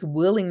Leon's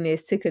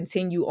willingness to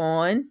continue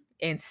on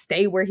and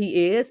stay where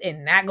he is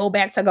and not go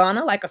back to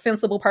Ghana like a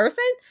sensible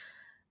person,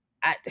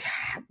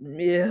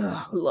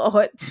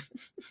 Lord.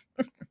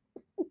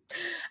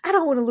 I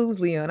don't want to lose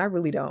Leon. I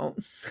really don't.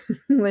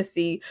 Let's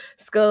see.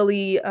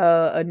 Scully,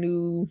 a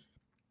new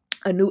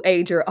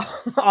ager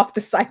off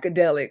the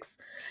psychedelics.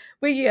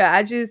 But yeah,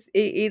 I just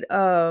it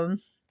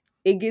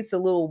gets a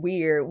little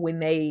weird when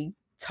they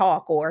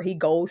talk, or he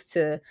goes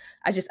to,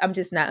 I'm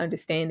just not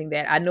understanding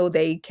that. I know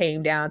they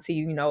came down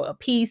to a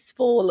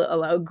peaceful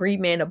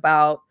agreement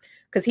about,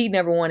 because he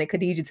never wanted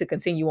Khadijah to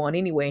continue on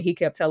anyway, and he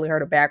kept telling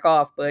her to back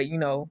off. But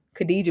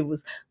Khadijah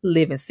was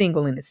living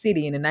single in the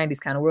city in the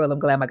 90s kind of world. I'm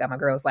glad I got my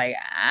girls. Like,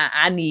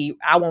 I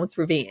want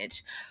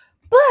revenge.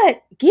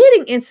 But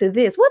getting into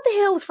this, what the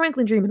hell was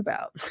Franklin dreaming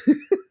about?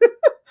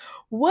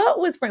 What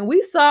was Frank?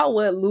 We saw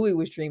what Louis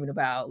was dreaming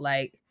about.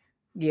 Like,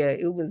 yeah,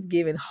 it was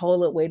giving,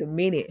 hold up, wait a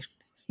minute.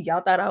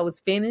 Y'all thought I was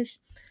finished?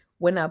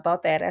 When I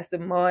bought that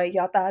Aston Martin,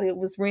 y'all thought it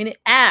was rented?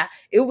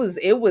 It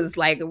was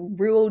like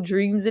real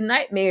dreams and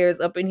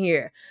nightmares up in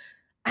here.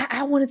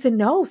 I wanted to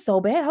know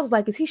so bad. I was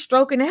like, is he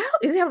stroking out?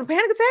 Is he having a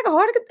panic attack? A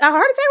heart attack?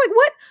 Like,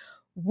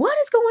 what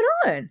is going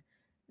on?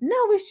 No,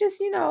 it's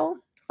just,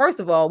 first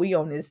of all, we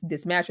own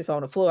this mattress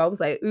on the floor. I was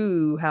like,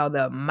 ooh, how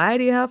the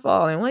mighty have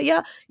fallen. Well,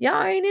 y'all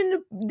ain't in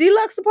the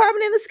deluxe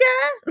apartment in the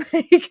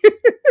sky?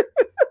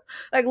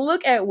 Like,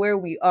 look at where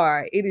we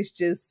are. It is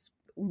just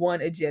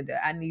one agenda.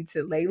 I need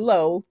to lay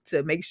low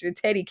to make sure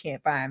Teddy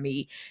can't find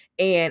me,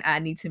 and I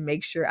need to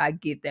make sure I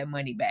get that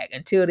money back.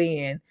 Until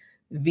then,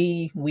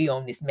 we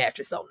own this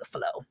mattress on the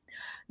floor. At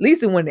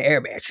least it wasn't the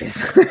air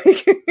mattress.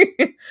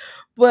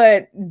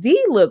 But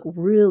V looked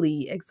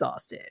really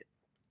exhausted.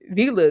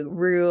 V look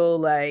real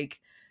like,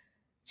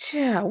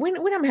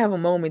 when I'm having a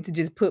moment to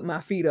just put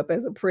my feet up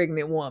as a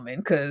pregnant woman,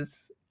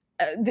 because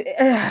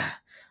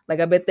like,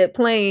 I bet that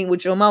plane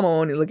with your mama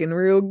on it looking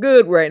real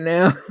good right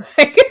now.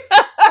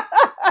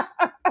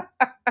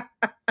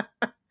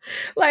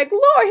 Like,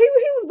 Lord, he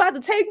was about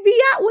to take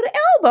V out with an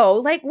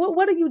elbow. Like,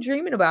 what are you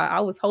dreaming about?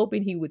 I was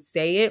hoping he would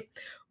say it,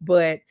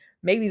 but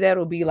maybe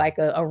that'll be like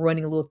a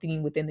running little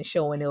theme within the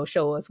show, and they'll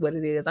show us what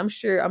it is. I'm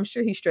sure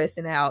he's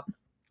stressing out.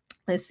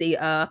 Let's see.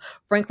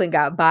 Franklin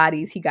got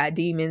bodies. He got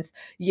demons.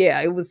 Yeah,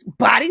 it was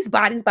bodies,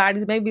 bodies,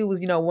 bodies. Maybe it was,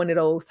 one of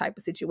those type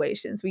of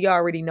situations. We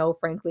already know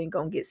Franklin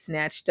gonna get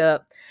snatched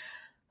up.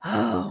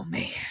 Oh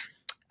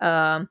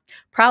man.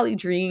 Probably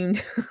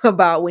dreamed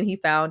about when he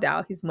found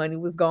out his money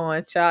was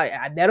gone.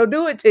 Child, that'll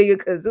do it to you,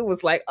 because it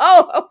was like,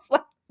 oh, I was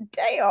like,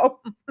 damn,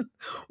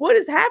 what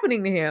is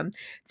happening to him?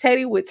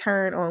 Teddy would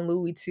turn on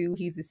Louis too.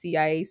 He's a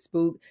CIA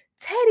spook.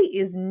 Teddy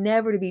is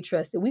never to be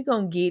trusted. We're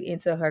going to get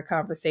into her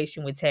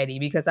conversation with Teddy,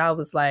 because I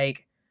was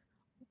like,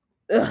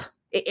 ugh.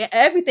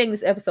 Everything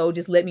this episode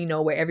just let me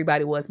know where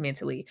everybody was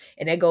mentally.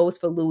 And that goes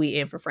for Louis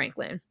and for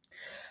Franklin.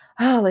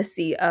 Oh, let's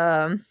see.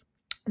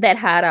 That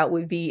hideout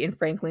with V and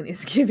Franklin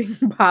is giving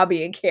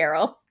Bobby and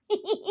Carol.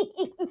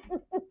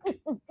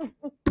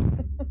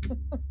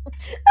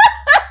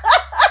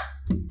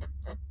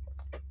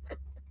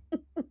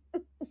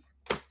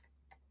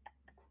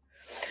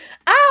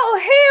 Oh,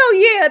 hell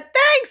yeah.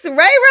 Thanks, Ray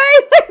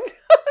Ray.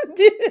 Don't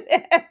do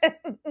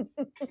that.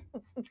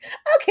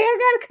 Okay,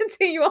 I gotta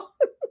continue on.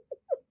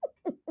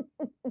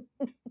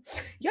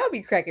 Y'all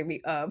be cracking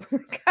me up.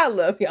 I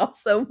love y'all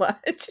so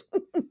much.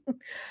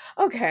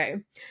 Okay.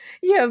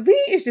 Yeah, V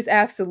is just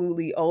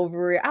absolutely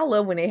over it. I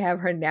love when they have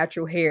her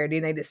natural hair,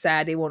 then they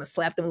decide they want to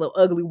slap them little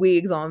ugly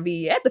wigs on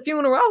V. At the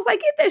funeral, I was like,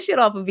 get that shit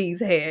off of V's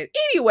head.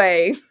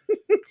 Anyway,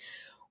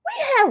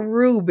 we have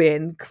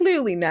Ruben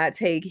clearly not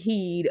take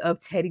heed of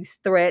Teddy's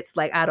threats.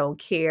 Like, I don't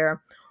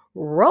care.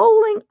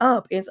 Rolling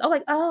up. And I'm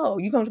like, oh,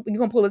 you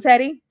gonna pull a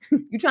Teddy?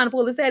 You trying to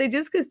pull a Teddy?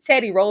 Just because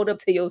Teddy rolled up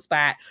to your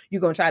spot, you're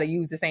gonna try to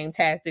use the same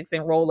tactics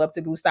and roll up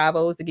to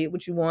Gustavo's to get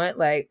what you want?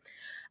 Like,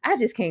 I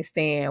just can't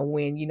stand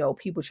when,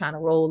 people trying to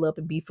roll up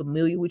and be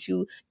familiar with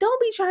you.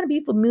 Don't be trying to be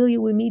familiar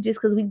with me just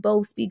because we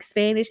both speak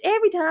Spanish.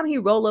 Every time he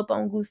roll up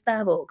on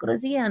Gustavo,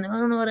 Graciano, I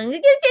don't know what I'm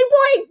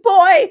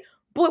boy,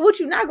 what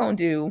you not gonna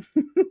do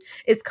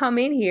is come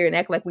in here and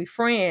act like we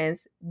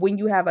friends when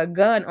you have a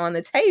gun on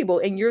the table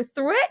and you're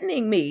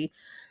threatening me.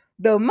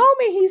 The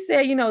moment he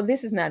said,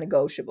 this is not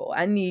negotiable,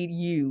 I need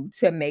you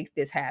to make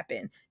this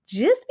happen.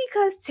 Just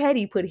because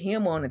Teddy put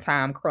him on a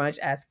time crunch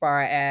as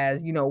far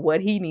as, what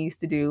he needs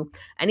to do.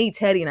 I need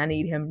Teddy and I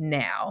need him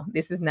now.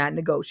 This is not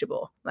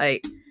negotiable.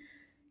 Like,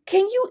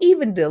 can you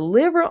even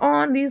deliver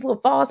on these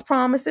little false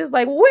promises?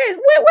 Like, where's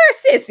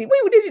Sissy?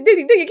 Did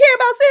you care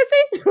about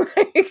Sissy?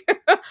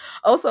 Like,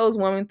 Oso's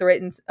woman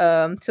threatens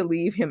to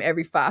leave him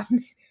every 5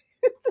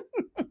 minutes.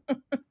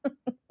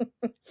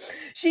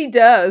 She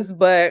does,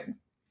 but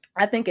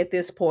I think at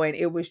this point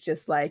it was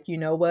just like, you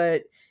know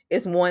what?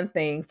 It's one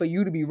thing for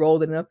you to be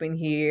rolling up in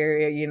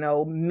here,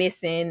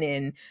 missing,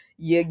 and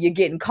you're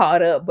getting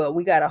caught up, but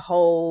we got a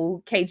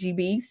whole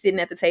KGB sitting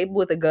at the table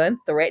with a gun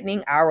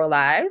threatening our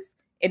lives.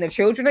 And the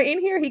children are in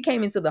here. He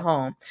came into the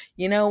home.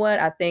 You know what?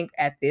 I think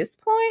at this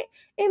point,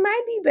 it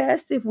might be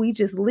best if we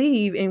just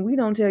leave and we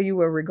don't tell you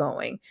where we're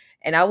going.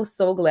 And I was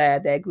so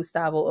glad that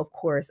Gustavo, of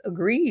course,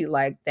 agreed.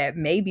 Like, that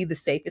may be the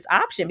safest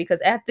option, because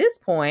at this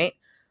point,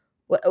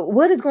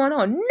 what is going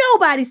on?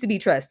 Nobody's to be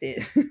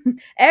trusted.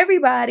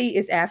 Everybody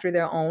is after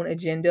their own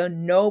agenda.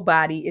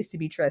 Nobody is to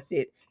be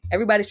trusted.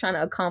 Everybody's trying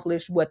to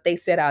accomplish what they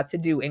set out to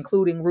do,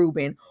 including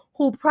Ruben,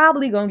 who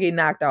probably gonna get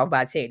knocked off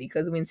by Teddy.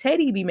 Because when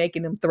Teddy be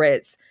making them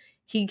threats,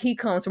 he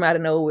comes from out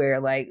of nowhere.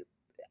 Like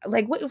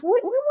where did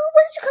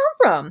you come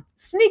from?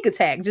 Sneak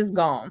attack, just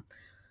gone.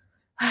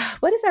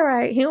 But it's all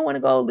right. He don't want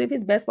to go live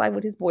his best life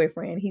with his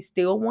boyfriend. He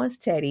still wants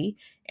Teddy,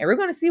 and we're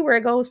gonna see where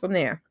it goes from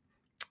there.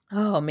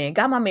 Oh man,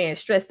 got my man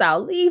stressed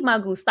out. Leave my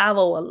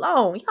Gustavo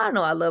alone. Y'all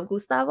know I love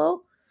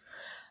Gustavo.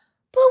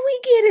 But we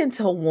get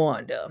into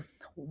Wanda.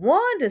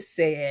 Wanda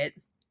said,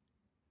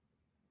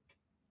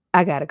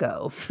 I gotta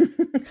go.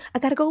 I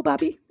gotta go,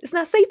 Bobby. It's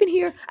not safe in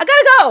here. I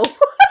gotta go.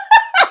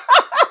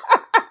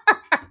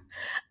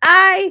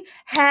 I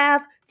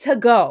have to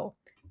go.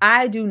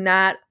 I do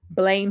not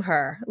blame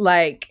her.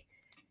 Like,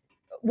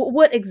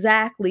 what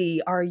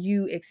exactly are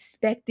you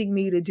expecting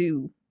me to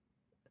do?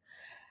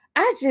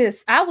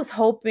 I was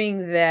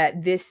hoping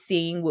that this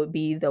scene would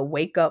be the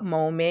wake up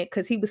moment,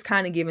 because he was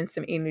kind of giving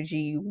some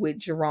energy with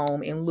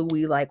Jerome and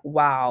Louis, like,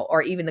 wow.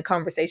 Or even the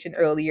conversation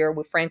earlier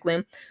with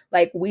Franklin,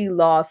 like, we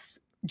lost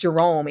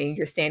Jerome and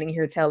you're standing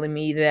here telling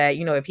me that,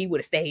 if he would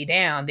have stayed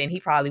down, then he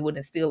probably wouldn't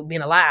have still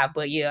been alive.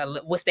 But yeah,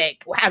 what's that?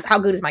 How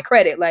good is my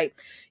credit? Like,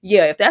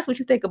 yeah, if that's what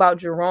you think about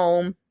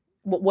Jerome,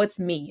 what's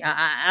me?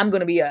 I'm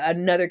going to be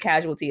another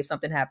casualty if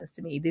something happens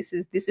to me. This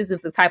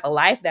isn't the type of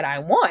life that I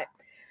want.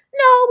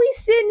 No, we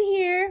sitting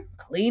here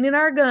cleaning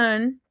our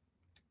gun,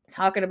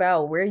 talking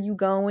about where you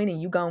going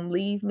and you gonna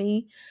leave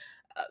me.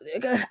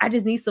 I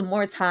just need some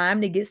more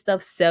time to get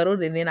stuff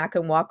settled and then I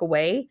can walk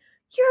away.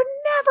 You're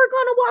never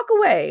gonna walk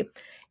away.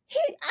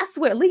 I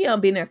swear,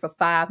 Leon been there for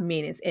 5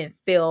 minutes and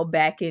fell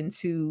back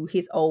into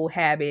his old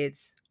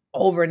habits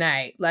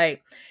overnight.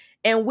 Like,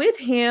 and with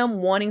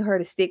him wanting her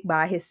to stick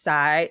by his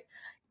side,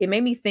 it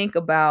made me think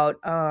about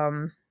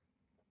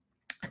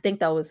I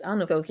think that was, I don't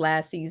know if that was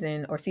last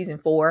season or season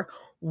 4,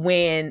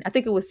 I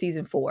think it was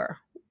season 4,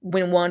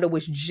 when Wanda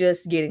was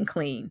just getting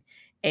clean.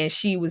 and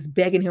she was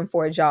begging him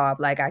for a job.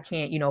 Like, I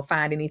can't,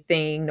 find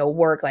anything, no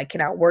work. Like,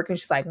 can I work? And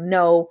she's like,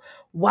 no.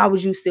 Why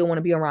would you still want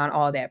to be around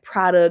all that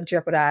product,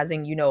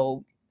 jeopardizing,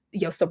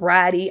 your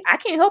sobriety? I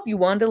can't help you,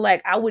 Wanda.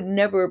 Like, I would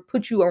never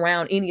put you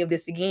around any of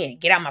this again.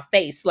 Get out my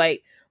face.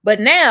 Like, but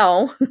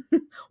now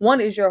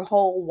Wanda is your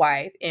whole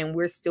wife, and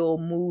we're still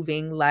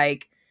moving.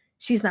 Like,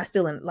 she's not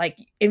still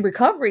in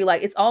recovery.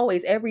 Like, it's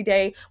always every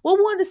day. Well,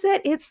 Wanda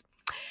said it's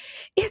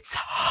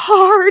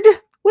hard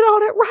with all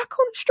that rock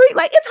on the street.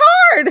 Like, it's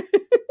hard.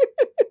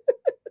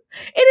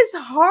 It is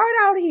hard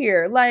out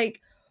here. Like,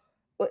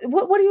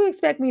 what do you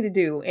expect me to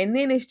do? And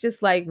then it's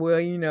just like, well,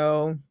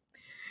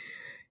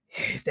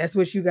 if that's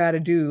what you got to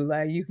do,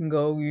 like, you can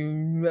go,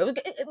 like,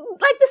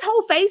 this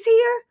whole face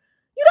here.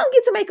 You don't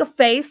get to make a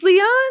face,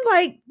 Leon.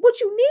 Like,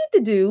 what you need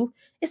to do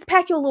is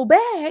pack your little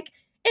bag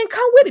and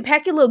come with me.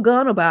 Pack your little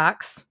gunner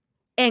box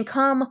and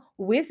come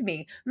with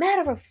me.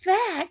 Matter of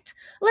fact,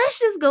 let's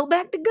just go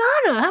back to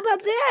Ghana. How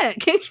about that?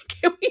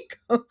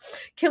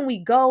 Can we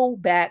go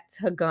back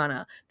to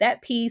Ghana?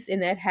 That peace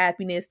and that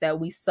happiness that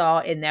we saw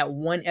in that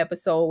one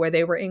episode where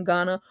they were in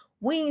Ghana,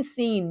 we ain't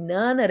seen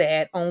none of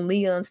that on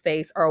Leon's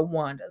face or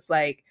Wanda's.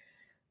 Like,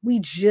 we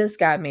just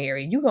got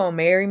married. You gonna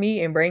marry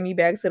me and bring me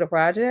back to the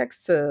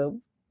projects to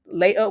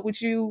lay up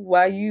with you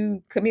while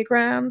you commit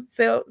crimes,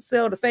 sell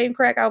the same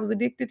crack I was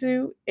addicted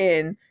to,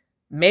 and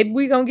maybe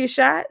we gonna get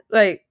shot?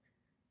 Like,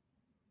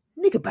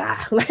 nigga,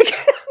 bye. Like,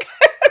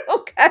 I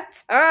don't got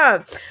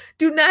time.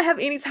 Do not have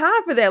any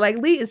time for that. Like,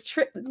 Lee is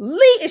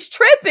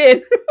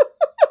tripping.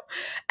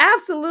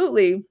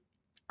 Absolutely.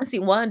 I see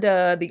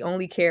Wanda, the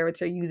only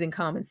character using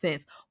common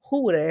sense.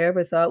 Who would have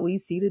ever thought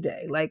we'd see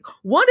today? Like,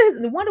 Wanda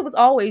was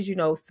always,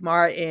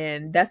 smart,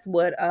 and that's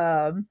what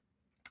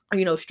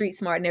street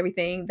smart and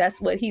everything. That's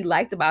what he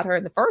liked about her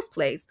in the first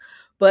place.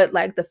 But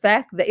like, the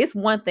fact that it's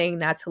one thing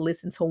not to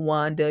listen to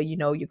Wanda,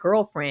 your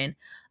girlfriend.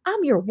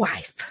 I'm your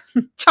wife,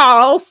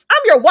 Charles.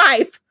 I'm your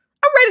wife.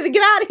 I'm ready to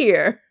get out of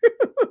here.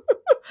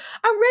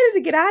 I'm ready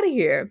to get out of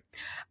here.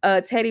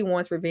 Teddy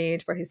wants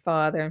revenge for his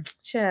father.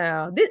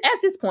 Child,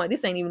 at this point,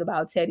 this ain't even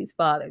about Teddy's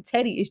father.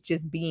 Teddy is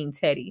just being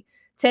Teddy.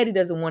 Teddy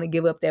doesn't want to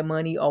give up that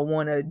money or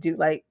want to do,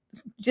 like,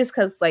 just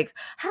because, like,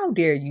 how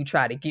dare you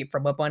try to get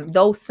from up on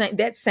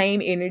that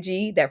same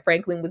energy that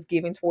Franklin was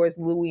giving towards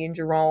Louie and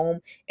Jerome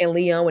and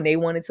Leon when they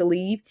wanted to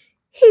leave.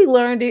 He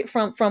learned it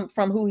from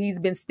who he's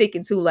been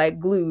sticking to like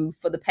glue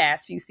for the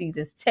past few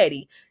seasons,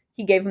 Teddy.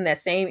 He gave him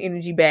that same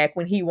energy back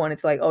when he wanted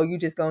to, like, oh, you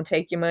just gonna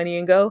take your money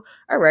and go?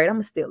 All right, I'm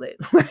gonna steal it.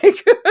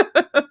 Like,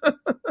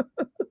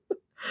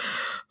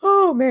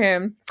 oh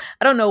man,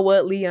 I don't know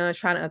what Leon's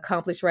trying to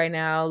accomplish right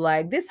now.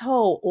 Like, this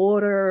whole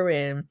order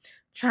and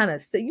trying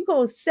to you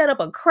go set up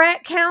a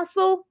crack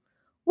council.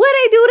 Where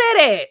they do that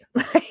at?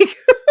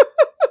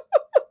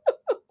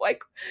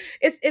 Like,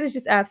 it is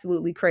just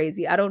absolutely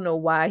crazy. I don't know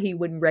why he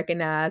wouldn't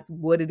recognize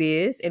what it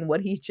is and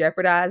what he's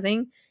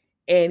jeopardizing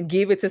and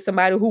give it to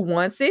somebody who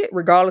wants it,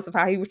 regardless of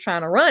how he was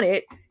trying to run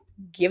it.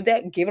 Give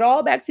it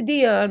all back to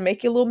Dion,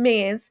 make your little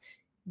mans,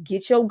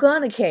 get your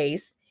Ghana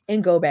case,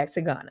 and go back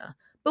to Ghana.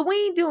 But we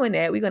ain't doing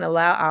that. We're going to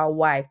allow our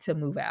wife to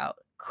move out.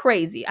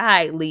 Crazy. All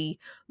right, Lee.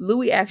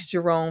 Louis asked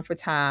Jerome for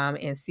time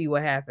and see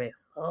what happened.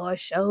 Oh, I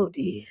sure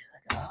did.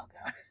 Oh,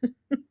 God.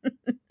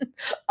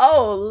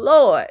 Oh,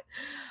 Lord.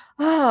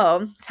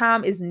 Oh,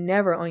 time is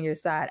never on your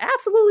side.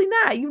 Absolutely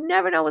not. You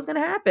never know what's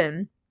going to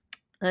happen.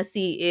 Let's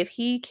see, if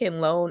he can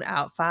loan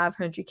out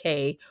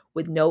 $500K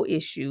with no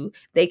issue,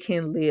 they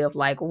can live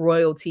like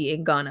royalty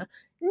in Ghana.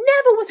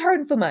 Never was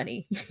hurting for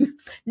money.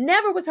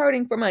 Never was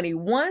hurting for money.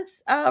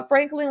 Once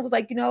Franklin was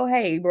like,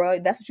 hey, bro,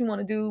 that's what you want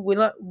to do.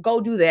 We'll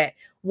go do that.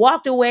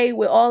 Walked away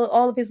with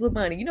all of his little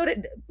money.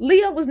 That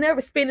Leo was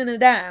never spending a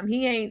dime.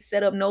 He ain't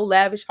set up no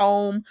lavish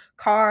home,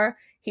 car.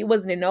 He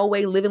wasn't in no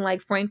way living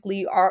like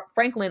Franklin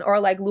or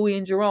like Louis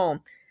and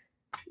Jerome.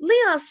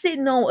 Leon's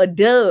sitting on a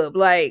dub,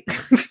 like,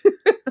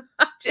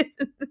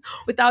 just,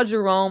 without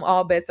Jerome,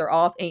 all bets are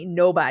off. Ain't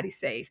nobody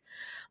safe.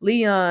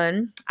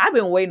 Leon, I've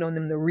been waiting on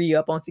them to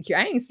re-up on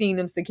security. I ain't seen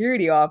them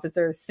security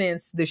officers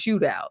since the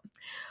shootout.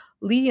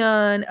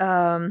 Leon,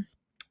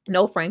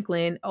 no,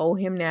 Franklin, owe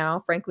him now.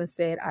 Franklin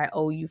said, I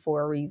owe you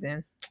for a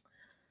reason.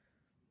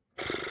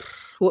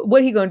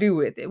 What he gonna do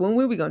with it? When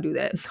we gonna do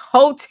that?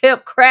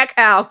 Hotep crack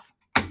house.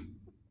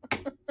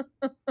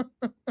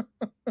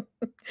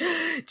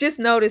 Just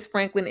notice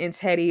Franklin and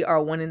Teddy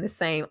are one and the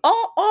same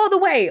all the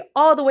way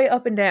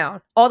up and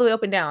down.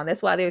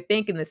 That's why they're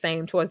thinking the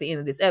same towards the end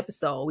of this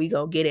episode. We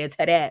gonna get into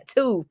that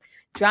too.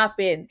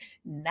 Dropping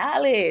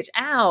knowledge.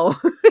 Ow.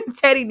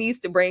 Teddy needs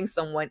to bring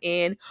someone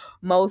in.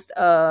 Most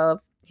of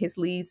his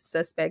lead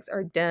suspects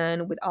are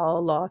done with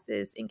all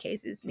losses in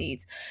cases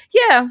needs.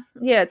 Yeah.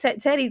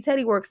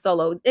 Teddy works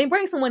solo and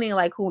bring someone in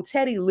like who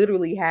Teddy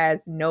literally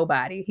has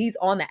nobody. He's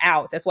on the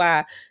outs. That's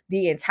why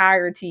the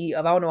entirety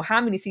of I don't know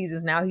how many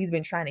seasons now he's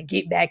been trying to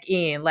get back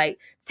in. Like,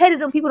 Teddy,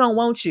 them people don't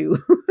want you.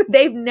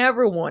 They've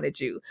never wanted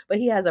you. But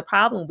he has a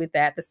problem with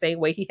that the same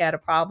way he had a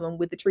problem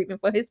with the treatment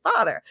for his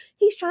father.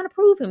 He's trying to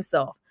prove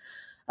himself.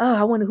 Oh,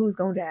 I wonder who's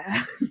gonna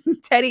die.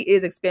 Teddy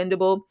is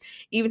expendable.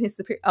 Even his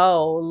superior.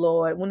 Oh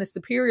Lord, when the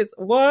superiors,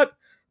 what?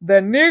 The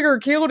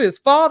nigger killed his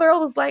father. I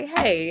was like,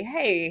 hey,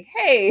 hey,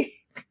 hey.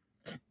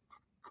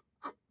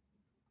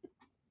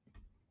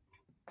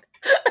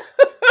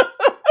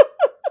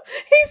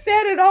 He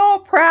said it all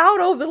proud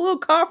over the little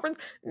conference.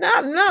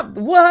 Not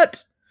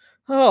what?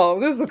 Oh,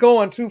 this is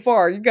going too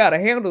far. You got to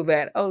handle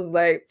that. I was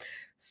like,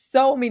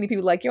 so many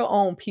people, like your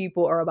own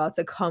people, are about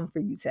to come for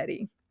you,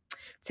 Teddy.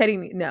 Teddy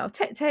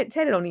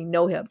don't need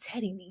no help.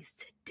 Teddy needs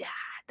to die.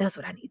 That's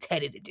what I need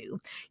Teddy to do.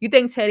 You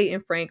think Teddy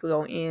and Frank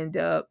gonna end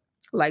up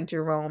like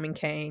Jerome and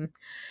Kane?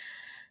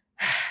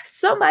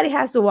 Somebody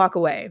has to walk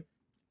away.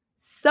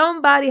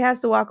 Somebody has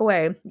to walk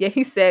away. Yeah,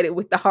 he said it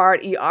with the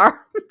hard ER.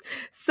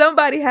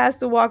 Somebody has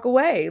to walk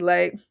away.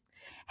 Like,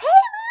 hey,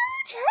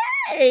 Mooch,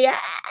 hey,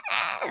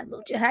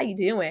 Mooch, how you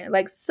doing?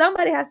 Like,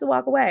 somebody has to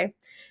walk away.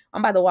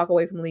 I'm about to walk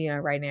away from Leon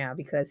right now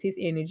because his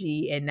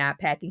energy and not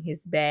packing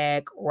his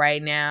bag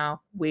right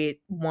now with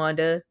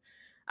Wanda.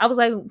 I was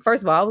like,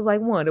 first of all, I was like,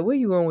 Wanda, where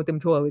you going with them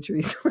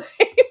toiletries? Where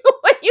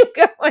you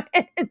going?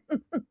 Like,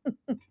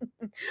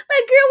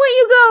 girl, where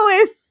you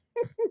going?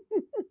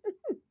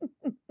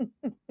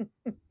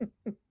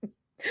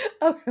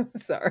 Oh, I'm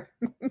sorry.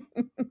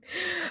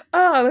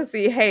 Oh, let's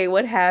see. Hey,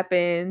 what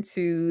happened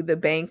to the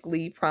bank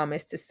Lee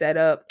promised to set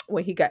up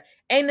when he got?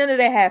 Ain't none of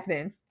that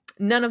happening.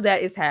 None of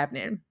that is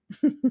happening.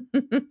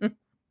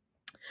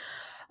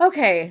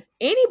 Okay.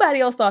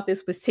 Anybody else thought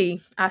this was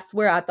tea? I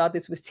swear I thought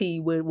this was tea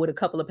with a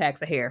couple of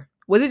packs of hair.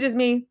 Was it just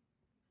me?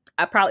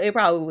 It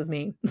probably was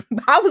me.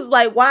 I was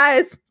like, why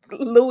is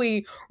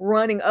Louis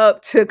running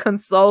up to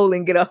console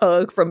and get a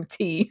hug from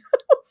T?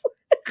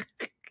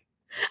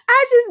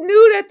 I just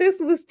knew that this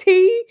was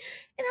T.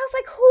 And I was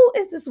like, who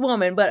is this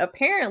woman? But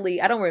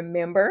apparently, I don't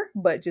remember,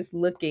 but just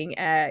looking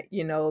at,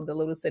 the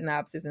little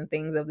synopsis and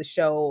things of the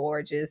show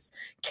or just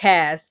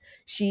cast,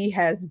 she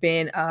has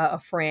been a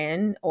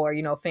friend or,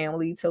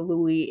 family to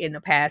Louis in the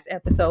past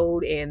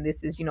episode. And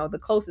this is, the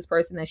closest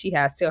person that she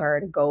has to her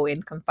to go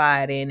and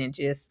confide in and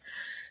just,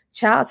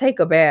 child, take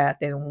a bath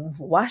and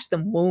wash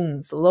them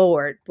wounds,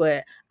 Lord.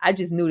 But I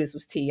just knew this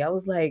was T. I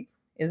was like,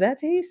 is that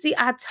T? See,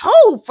 I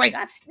told Frank,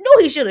 I knew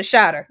he should have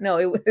shot her.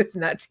 No, it's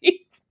not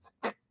T.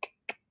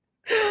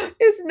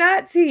 It's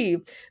not T.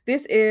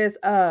 This is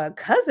a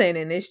cousin,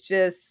 and it's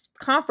just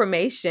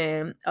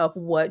confirmation of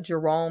what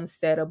Jerome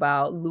said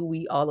about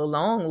Louis all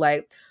along.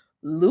 Like,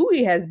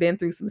 Louis has been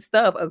through some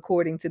stuff,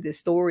 according to this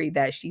story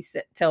that she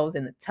tells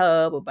in the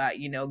tub about,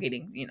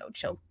 getting,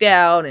 choked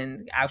out,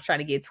 and I was trying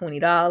to get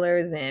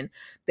 $20, and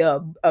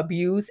the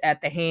abuse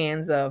at the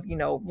hands of,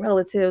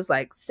 relatives,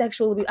 like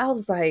sexual abuse. I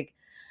was like,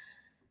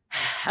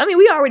 I mean,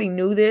 we already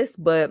knew this,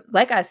 but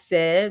like I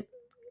said,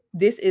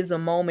 this is a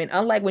moment,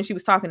 unlike when she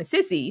was talking to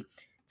Sissy,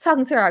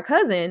 talking to our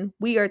cousin,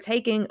 we are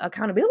taking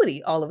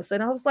accountability all of a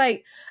sudden. I was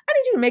like, I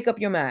need you to make up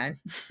your mind.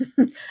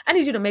 I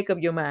need you to make up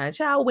your mind.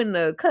 Child, when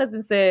the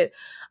cousin said,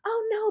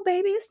 oh no,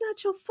 baby, it's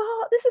not your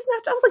fault. This is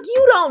not, I was like,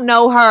 you don't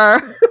know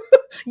her.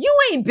 You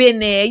ain't been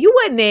there. You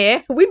wasn't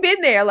there. We've been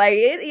there. Like,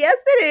 yes,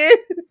 it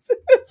is.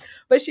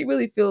 But she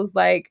really feels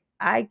like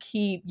I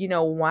keep,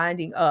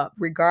 winding up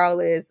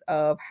regardless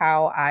of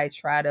how I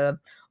try to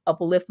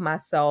uplift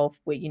myself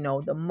with,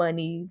 the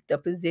money, the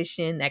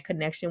position, that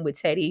connection with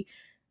Teddy,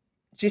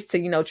 just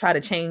to, try to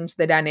change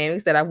the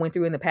dynamics that I went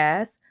through in the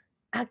past.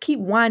 I keep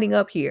winding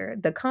up here.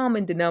 The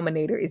common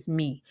denominator is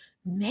me.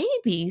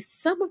 Maybe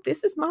some of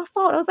this is my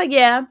fault. I was like,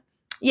 yeah,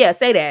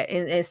 say that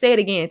and say it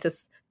again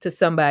to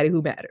somebody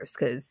who matters.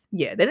 Cause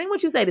yeah, that ain't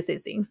what you say to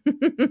Sissy.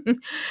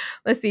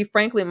 Let's see.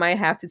 Franklin might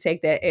have to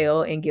take that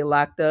L and get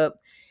locked up.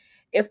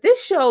 If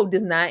this show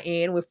does not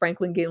end with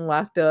Franklin getting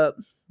locked up,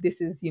 this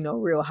is,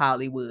 real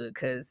Hollywood,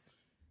 because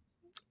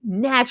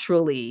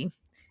naturally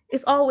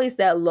it's always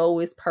that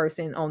lowest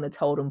person on the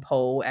totem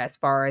pole as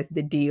far as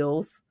the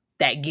deals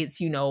that gets,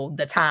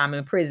 the time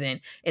in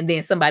prison. And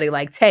then somebody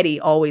like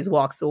Teddy always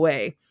walks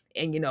away.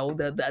 And,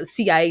 the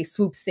CIA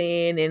swoops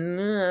in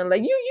and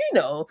like, you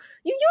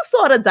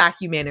saw the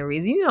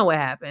documentaries. You know what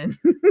happened.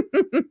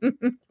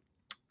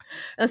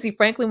 Let's see,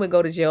 Franklin would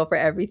go to jail for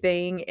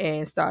everything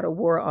and start a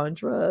war on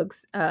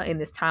drugs. In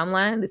this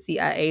timeline, the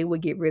CIA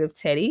would get rid of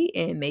Teddy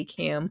and make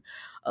him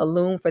a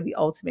loon for the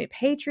ultimate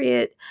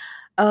patriot.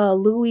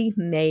 Louis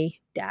may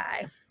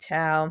die.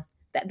 Child.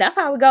 That's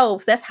how it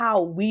goes. That's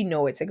how we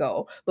know it to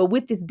go. But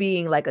with this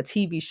being like a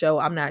TV show,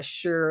 I'm not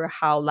sure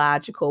how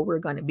logical we're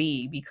going to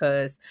be,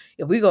 because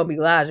if we're going to be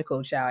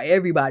logical, child,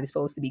 everybody's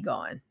supposed to be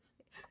gone.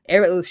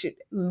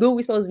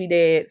 Louis supposed to be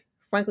dead.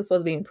 Franklin's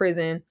supposed to be in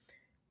prison.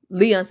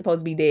 Leon's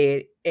supposed to be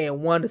dead,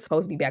 and Wanda's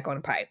supposed to be back on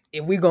the pipe.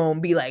 If we're going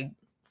to be like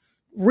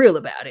real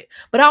about it.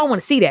 But I don't want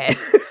to see that.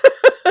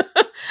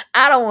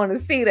 I don't want to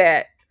see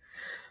that.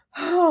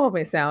 Oh,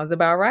 it sounds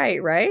about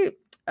right?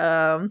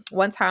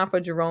 One time for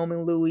Jerome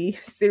and Louis,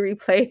 Siri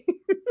play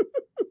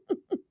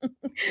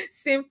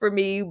Sing for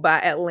Me by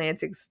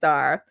Atlantic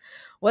Star.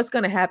 What's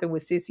going to happen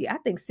with Sissy? I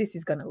think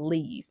Sissy's going to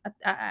leave.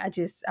 I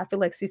feel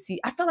like Sissy,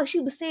 I felt like she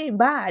was saying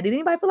bye. Did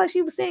anybody feel like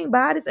she was saying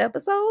bye this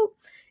episode?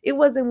 It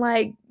wasn't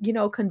like,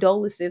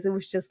 condolences. It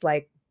was just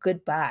like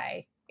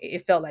goodbye.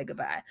 It felt like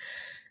goodbye.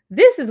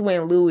 This is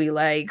when Louie,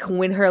 like,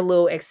 when her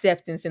little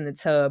acceptance in the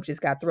tub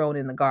just got thrown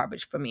in the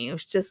garbage for me. It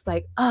was just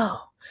like,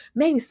 oh,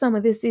 maybe some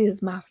of this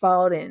is my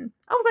fault. And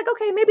I was like,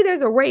 okay, maybe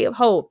there's a ray of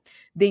hope.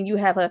 Then you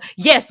have a,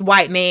 yes,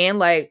 white man.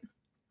 Like,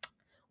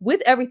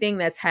 with everything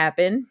that's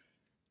happened,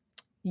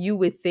 you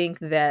would think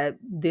that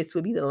this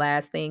would be the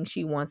last thing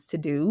she wants to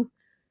do.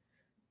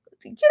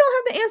 You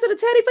don't have to answer to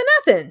Teddy for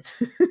nothing.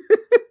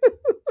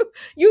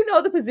 You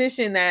know the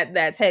position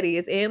that Teddy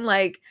is in.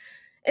 Like,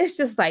 it's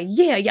just like,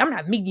 yeah, I'm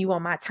not meeting you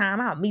on my time.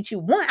 I'll meet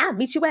you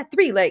at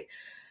 3. Like,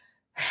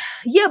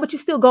 yeah, but you're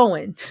still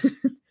going.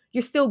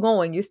 You're still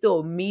going. You're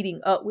still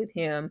meeting up with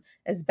him.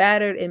 As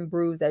battered and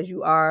bruised as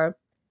you are,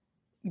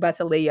 you about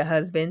to lay your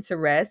husband to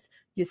rest,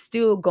 you're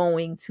still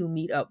going to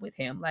meet up with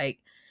him. Like,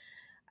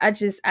 I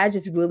just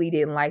really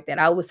didn't like that.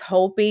 I was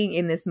hoping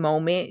in this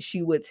moment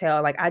she would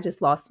tell, like, I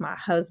just lost my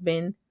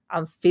husband.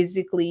 I'm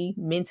physically,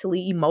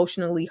 mentally,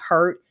 emotionally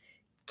hurt.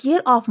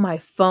 Get off my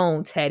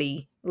phone,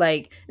 Teddy.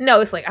 Like, no,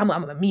 it's like, I'm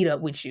gonna meet up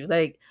with you.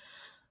 Like,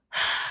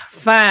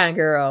 fine,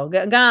 girl. Go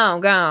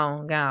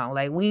on.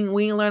 Like, we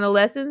ain't learn no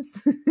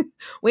lessons.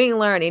 We ain't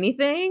learn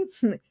anything.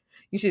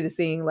 You should have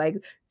seen,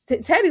 like,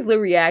 Teddy's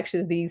little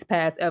reactions these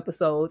past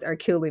episodes are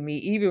killing me.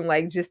 Even,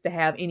 like, just to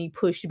have any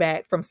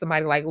pushback from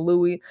somebody like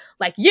Louie,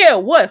 like, yeah,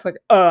 what? It's like,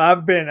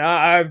 I've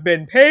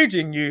been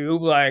paging you.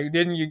 Like,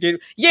 didn't you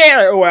get?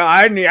 Yeah, well,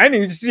 I need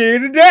to see you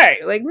today.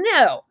 Like,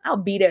 no, I'll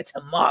be there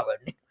tomorrow.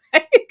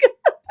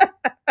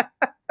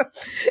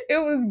 It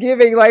was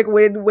giving, like,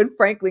 when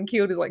Franklin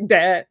killed, is like,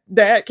 Dad,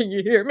 can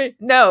you hear me?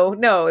 No,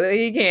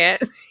 he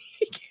can't.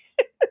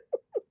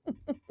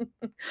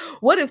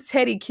 What if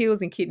Teddy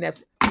kills and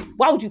kidnaps?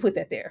 Why would you put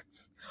that there?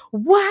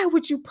 Why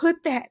would you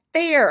put that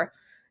there?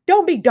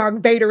 Don't be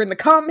Darth Vader in the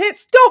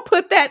comments. Don't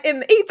put that in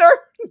the ether.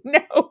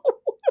 No.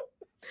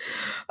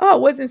 Oh,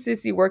 wasn't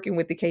Sissy working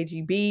with the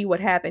KGB? What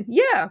happened?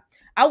 Yeah,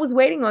 I was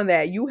waiting on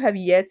that. You have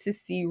yet to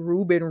see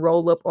Ruben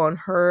roll up on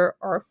her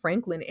or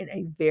Franklin in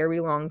a very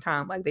long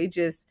time. Like,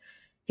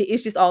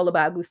 it's just all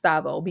about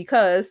Gustavo,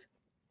 because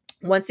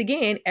once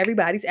again,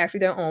 everybody's after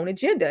their own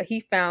agenda.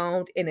 He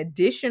found an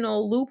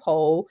additional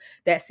loophole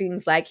that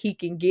seems like he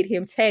can get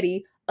him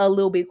Teddy a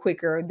little bit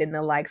quicker than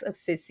the likes of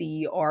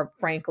Sissy or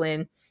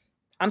Franklin.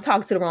 I'm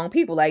talking to the wrong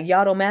people. Like,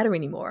 y'all don't matter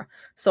anymore.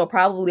 So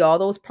probably all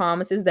those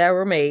promises that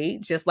were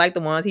made, just like the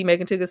ones he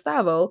making to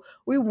Gustavo,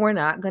 we were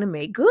not going to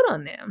make good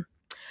on them.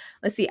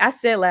 Let's see. I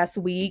said last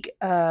week,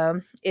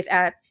 if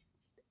at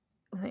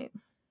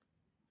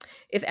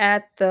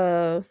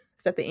the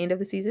end of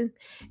the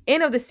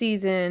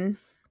season,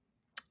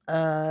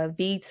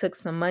 V took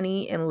some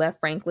money and left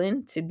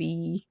Franklin to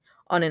be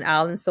on an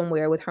island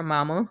somewhere with her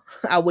mama,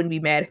 I wouldn't be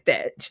mad at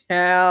that.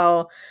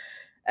 Child,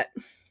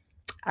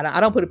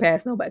 I don't put it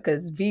past nobody,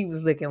 because V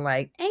was looking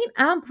like, ain't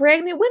I'm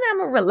pregnant? When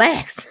I'ma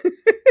relax?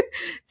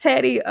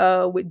 Teddy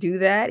would do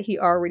that. He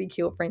already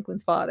killed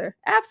Franklin's father.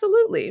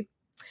 Absolutely.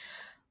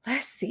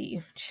 Let's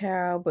see,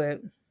 child,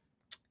 but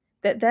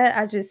that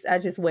I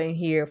just went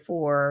here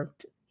for,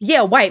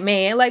 yeah, white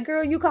man. Like,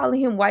 girl, you calling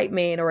him white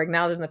man or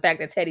acknowledging the fact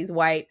that Teddy's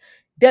white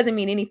doesn't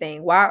mean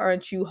anything. Why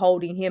aren't you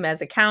holding him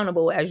as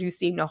accountable as you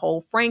seem to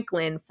hold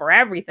Franklin for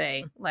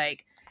everything?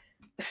 Like,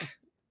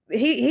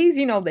 he's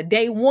the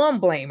day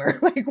one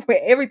blamer. Like,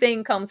 where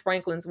everything comes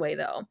Franklin's way,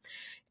 though,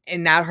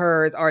 and not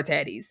hers or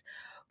Teddy's.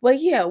 But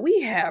yeah,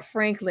 we have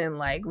Franklin,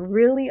 like,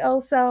 really,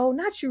 Oso?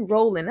 Not you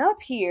rolling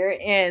up here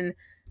and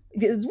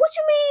what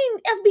you mean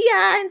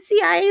FBI and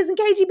CIAs and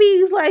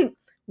KGBs? Like,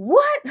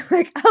 what?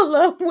 Like, I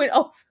love when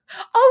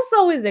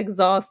Oso is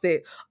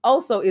exhausted.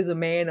 Oso is a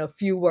man of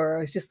few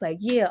words. Just like,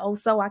 yeah,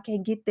 Oso, I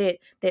can't get that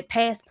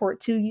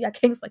passport to you. I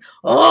can't. It's like,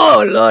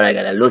 oh Lord, I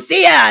got a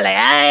Lucia. Like,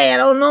 I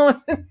don't know.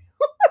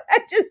 I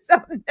just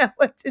don't know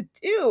what to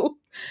do.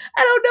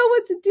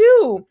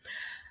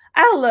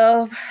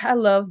 I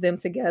love them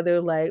together.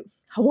 Like,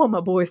 I want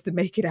my boys to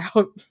make it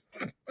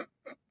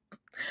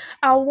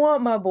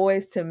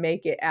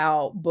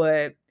out.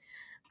 But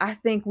I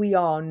think we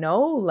all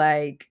know,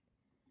 like,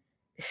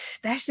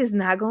 that's just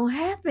not gonna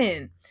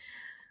happen.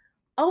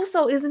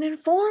 Oso is an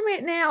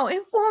informant now.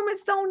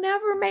 Informants don't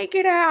never make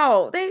it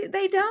out.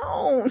 They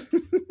don't.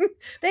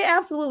 They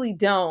absolutely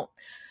don't.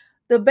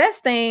 The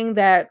best thing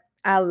that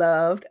I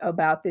loved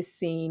about this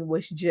scene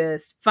was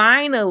just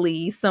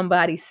finally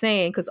somebody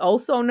saying, because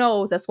Oso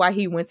knows that's why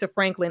he went to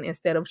Franklin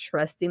instead of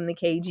trusting the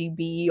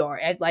KGB or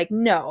like,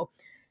 no,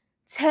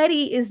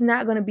 Teddy is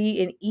not going to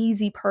be an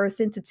easy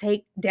person to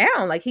take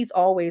down. Like, he's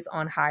always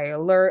on high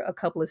alert, a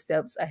couple of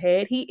steps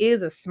ahead. He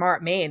is a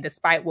smart man,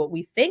 despite what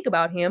we think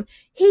about him.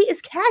 He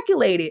is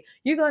calculated.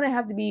 You're going to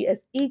have to be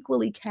as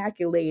equally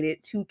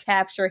calculated to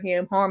capture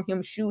him, harm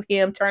him, shoot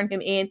him, turn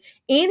him in,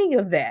 any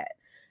of that.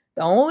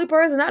 The only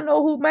person I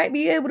know who might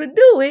be able to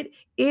do it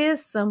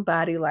is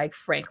somebody like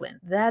Franklin.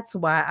 That's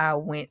why I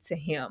went to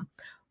him.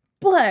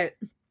 But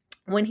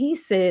when he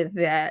said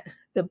that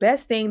the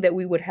best thing that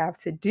we would have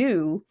to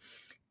do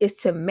is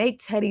to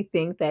make Teddy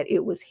think that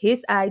it was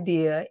his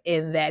idea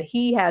and that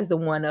he has the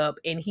one up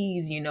and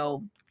he's,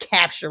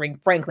 capturing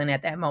Franklin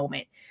at that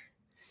moment.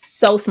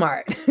 So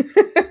smart.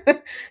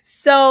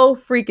 So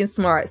freaking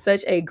smart.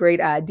 Such a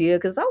great idea.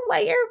 Cause I'm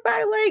like,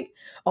 everybody like,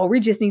 oh, we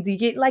just need to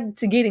get like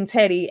to getting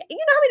Teddy. You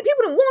know how many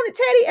people have wanted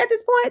Teddy at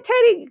this point?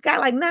 Teddy got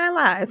like 9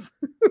 lives.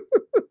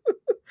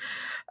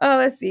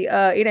 Let's see.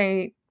 It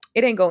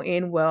ain't gonna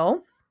end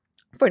well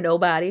for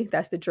nobody.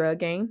 That's the drug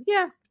game.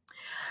 Yeah.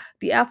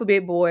 The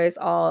alphabet boys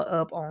all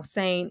up on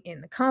Saint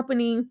in the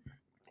company.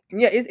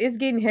 Yeah, it's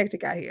getting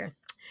hectic out here.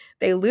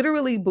 They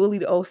literally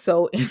bullied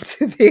Oso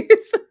into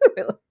this.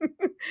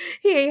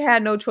 He ain't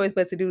had no choice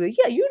but to do this.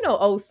 Yeah, you know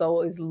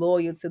Oso is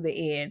loyal to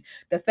the end.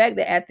 The fact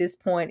that at this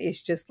point it's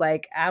just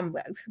like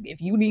if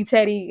you need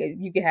Teddy,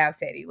 you can have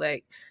Teddy.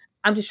 Like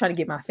I'm just trying to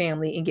get my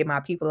family and get my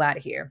people out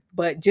of here.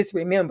 But just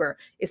remember,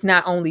 it's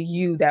not only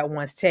you that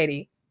wants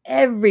Teddy.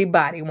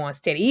 Everybody wants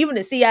Teddy. Even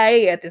the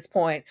CIA at this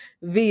point,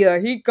 via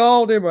he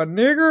called him a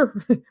nigger.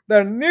 The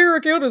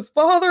nigger killed his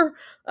father.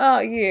 Oh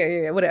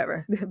yeah,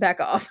 whatever. Back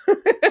off.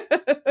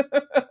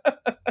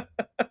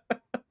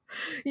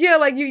 Yeah,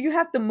 like you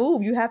have to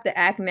move. You have to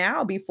act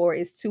now before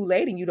it's too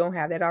late and you don't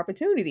have that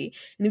opportunity.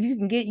 And if you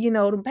can get,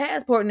 the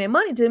passport and that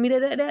money to me,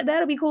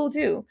 that'll be cool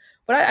too.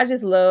 But I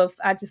just love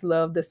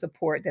the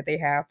support that they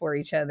have for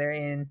each other,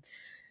 and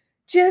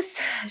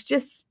just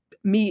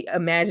me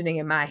imagining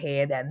in my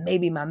head that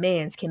maybe my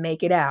mans can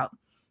make it out.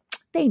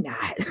 They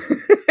not.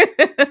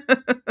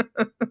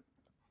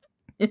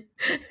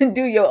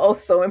 Do your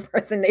Oso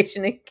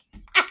impersonation again.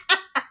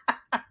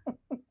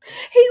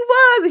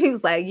 He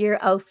was like, you're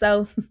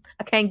Oso.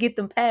 I can't get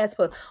them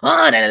passports.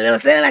 Oh, that little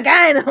silly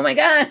guy. Oh my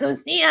God.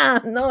 Yeah,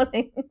 no.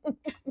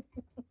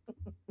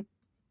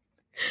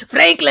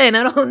 Franklin,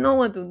 I don't know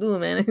what to do,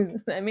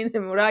 man. I mean,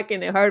 I'm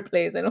rocking a hard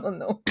place. I don't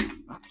know.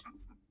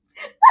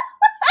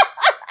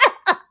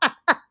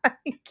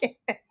 I can't.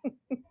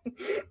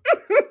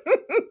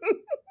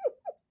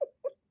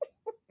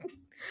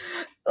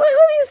 Let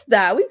me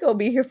stop. We gonna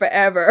be here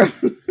forever.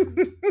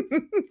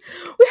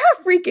 We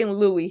have freaking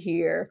Louie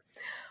here,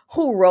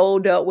 who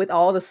rolled up with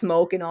all the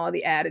smoke and all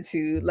the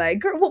attitude. Like,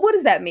 girl, what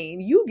does that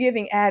mean? You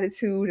giving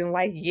attitude and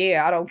like,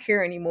 yeah, I don't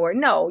care anymore.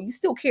 No, you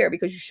still care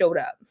because you showed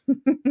up.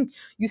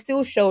 You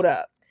still showed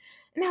up.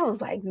 And I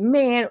was like,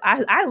 man,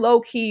 I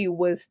low key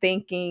was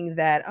thinking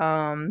that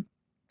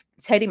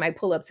Teddy might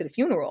pull up to the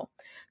funeral.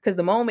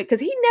 Because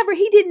he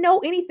didn't know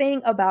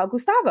anything about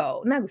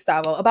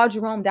about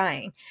Jerome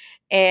dying.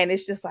 And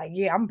it's just like,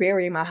 yeah, I'm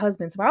burying my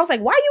husband tomorrow. I was like,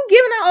 why are you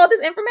giving out all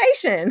this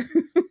information?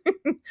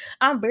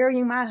 I'm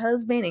burying my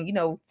husband,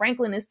 and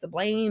Franklin is to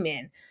blame.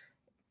 And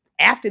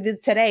after this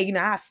today,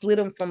 I slid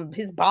him from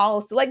his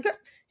balls to like, girl,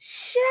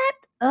 shut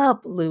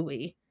up,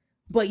 Louie.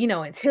 But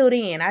until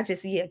then, I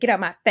just get out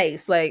my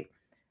face. Like,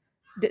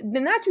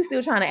 not you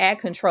still trying to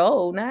act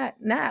control, not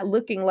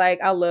looking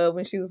like I love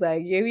when she was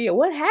like, yeah,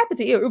 what happened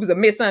to you? It was a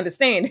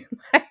misunderstanding.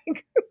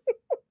 Like,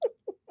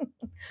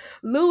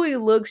 Louis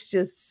looks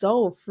just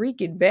so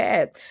freaking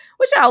bad.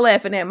 What y'all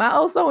laughing at? My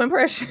Oso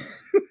impression.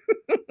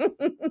 I'm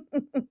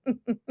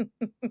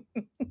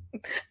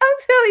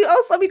telling you,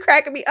 Oso be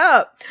cracking me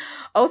up.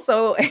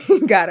 Oso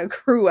ain't got a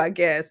crew, I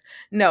guess.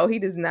 No, he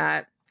does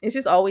not. It's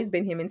just always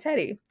been him and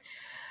Teddy.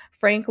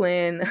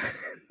 Franklin,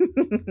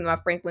 my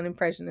Franklin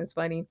impression is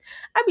funny.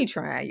 I be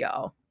trying,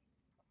 y'all.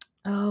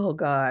 Oh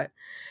God.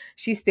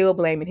 She's still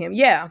blaming him.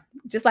 Yeah.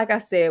 Just like I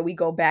said, we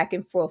go back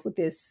and forth with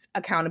this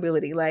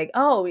accountability. Like,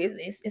 oh,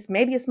 it's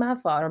maybe it's my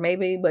fault, or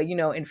maybe, but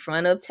in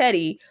front of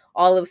Teddy,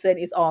 all of a sudden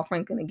it's all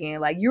Franklin again.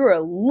 Like, you're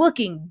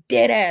looking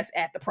dead ass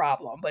at the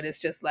problem, but it's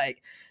just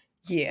like,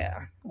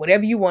 yeah,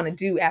 whatever you want to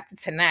do after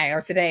tonight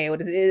or today,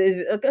 what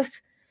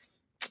is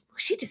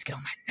she just get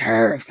on my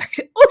nerves. Like,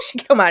 she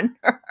get on my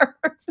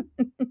nerves.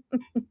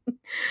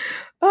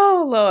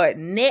 Oh Lord,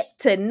 neck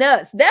to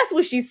nuts. That's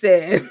what she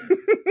said.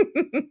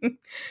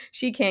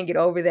 She can't get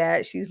over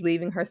that. She's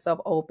leaving herself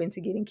open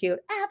to getting killed.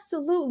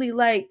 Absolutely.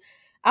 Like,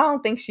 I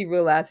don't think she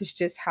realizes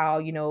just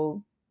how,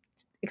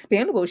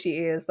 expendable she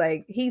is.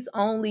 Like, he's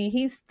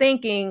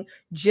thinking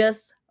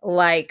just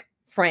like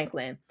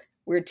Franklin.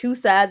 We're two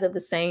sides of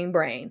the same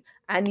brain.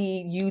 I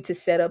need you to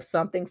set up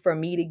something for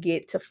me to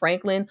get to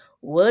Franklin.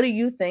 What do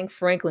you think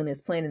Franklin is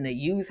planning to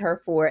use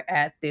her for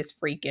at this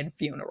freaking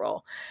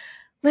funeral?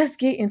 Let's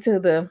get into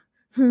the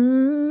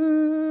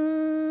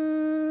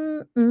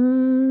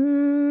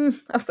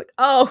I was like,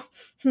 oh,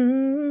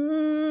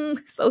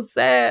 so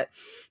sad.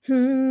 It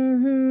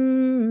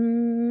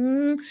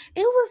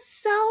was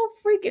so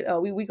freaking. Oh,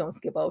 we gonna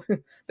skip over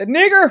the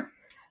nigger.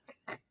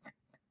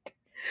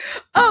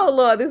 Oh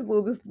Lord,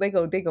 they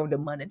gonna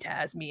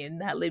demonetize me and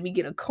not let me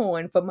get a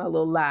coin for my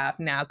little live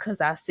now because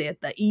I said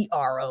the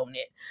ER on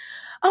it.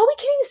 Oh, we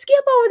can't even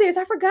skip over this.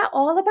 I forgot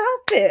all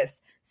about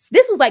this.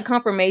 This was like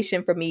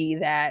confirmation for me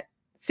that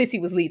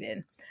Sissy was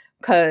leaving,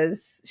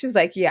 because she was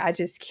like, yeah, I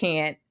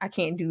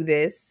can't do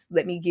this.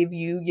 Let me give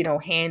you,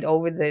 hand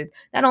over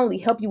not only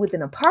help you with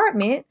an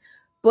apartment,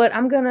 but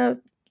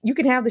you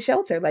can have the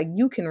shelter. Like,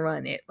 you can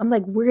run it. I'm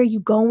like, where are you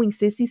going,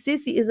 Sissy?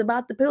 Sissy is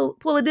about to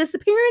pull a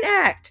disappearing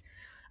act.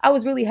 I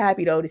was really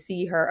happy though to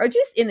see her, or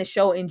just in the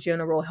show in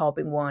general,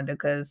 helping Wanda,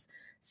 because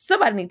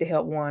somebody need to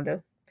help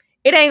Wanda.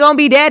 It ain't gonna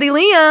be Daddy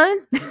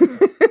Leon.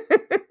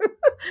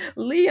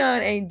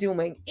 Leon ain't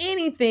doing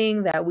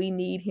anything that we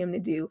need him to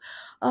do.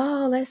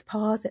 Oh, let's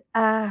pause it.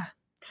 I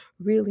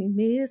really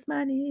miss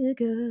my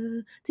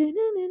nigga.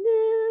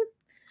 Da-na-na-na.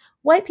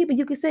 White people,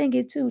 you can sing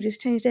it too.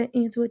 Just change that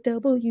into a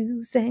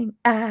W. Sing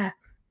I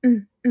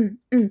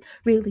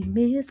really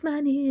miss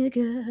my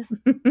nigga.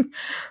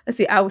 Let's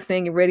see. I was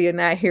singing Ready or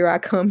Not, Here I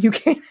Come. You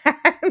can't.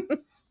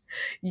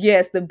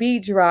 Yes, the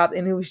beat dropped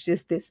and it was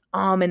just this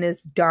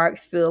ominous, dark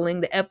feeling.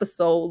 The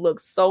episode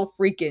looked so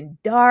freaking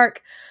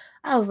dark.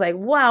 I was like,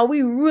 wow,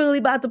 we really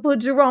about to put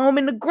Jerome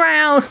in the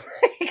ground.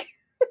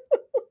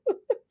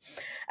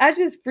 I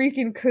just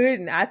freaking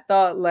couldn't. I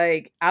thought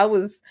that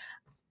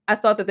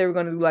they were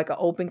going to do like an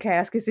open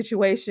casket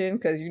situation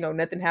because,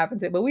 nothing happened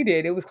to it, but we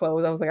did. It was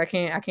closed. I was like,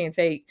 I can't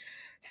take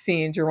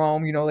seeing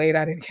Jerome, laid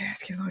out in the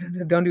casket.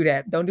 Don't do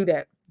that. Don't do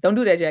that. Don't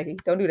do that, Jackie.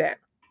 Don't do that.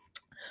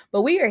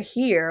 But we are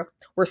here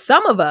where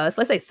let's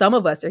say some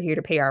of us are here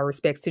to pay our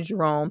respects to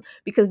Jerome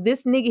because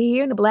this nigga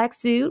here in the black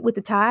suit with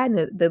the tie and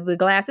the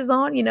glasses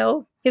on,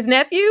 his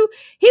nephew,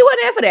 he wasn't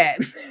there for that.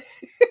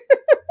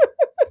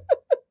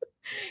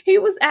 He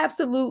was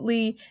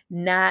absolutely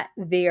not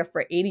there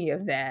for any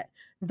of that.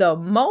 The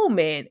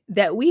moment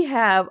that we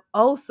have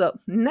also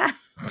not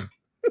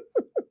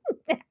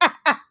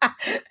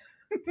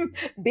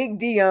Big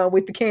Dion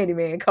with the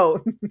Candyman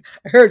coat.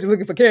 I heard you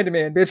looking for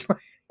Candyman, bitch.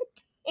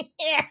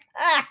 Yeah.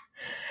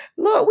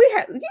 Lord,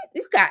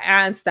 you got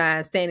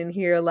Einstein standing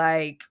here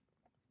like,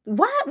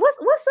 what?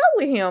 What's up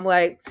with him?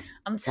 Like,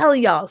 I'm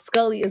telling y'all,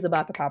 Scully is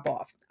about to pop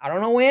off. I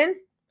don't know when,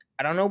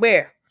 I don't know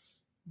where,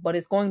 but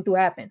it's going to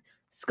happen.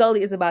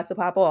 Scully is about to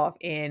pop off,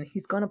 and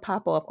he's gonna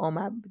pop off on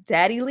my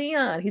daddy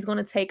Leon. He's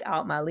gonna take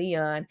out my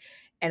Leon,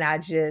 and I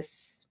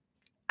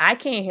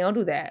can't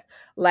handle that.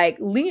 Like,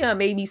 Leon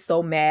made me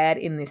so mad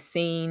in this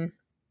scene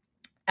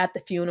at the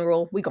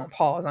funeral. We gonna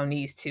pause on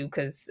these two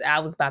because I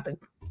was about to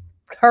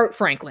hurt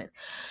Franklin.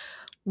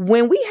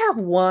 When we have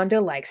Wanda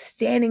like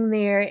standing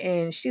there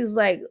and she's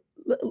like,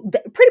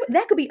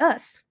 that could be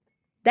us.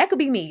 That could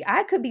be me.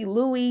 I could be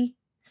Louis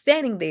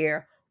standing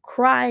there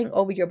crying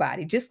over your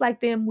body. Just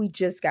like them, we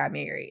just got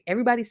married.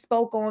 Everybody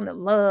spoke on the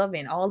love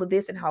and all of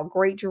this and how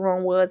great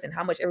Jerome was and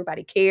how much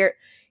everybody cared.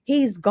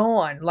 He's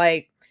gone.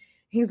 Like,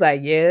 he's like,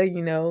 yeah,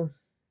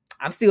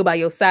 I'm still by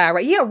your side,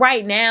 right? Yeah,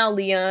 right now,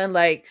 Leon.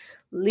 Like,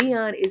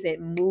 Leon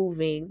isn't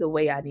moving the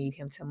way I need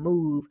him to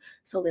move.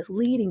 So that's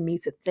leading me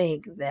to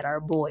think that our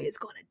boy is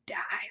going to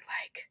die.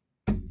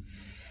 Like,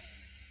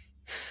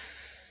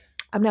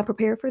 I'm not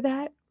prepared for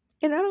that.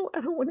 And I don't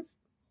want to.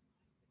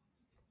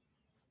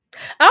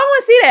 I don't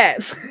want to see that.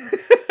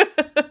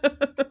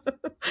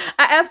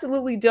 I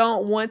absolutely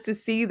don't want to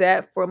see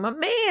that for my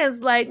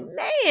man's. Like,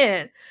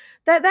 man,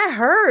 that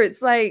hurts.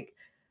 Like,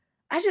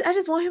 I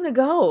just want him to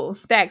go.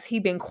 Facts, he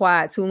been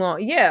quiet too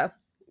long. Yeah.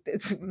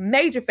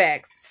 Major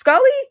facts.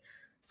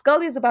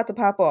 Scully is about to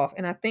pop off,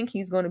 and I think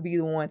he's going to be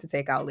the one to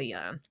take out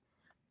Leon.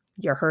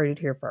 You heard it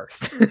here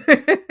first.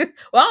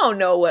 Well, I don't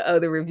know what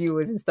other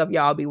reviewers and stuff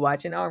y'all be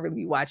watching. I don't really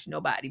be watching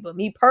nobody, but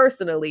me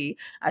personally,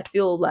 I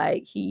feel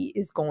like he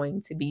is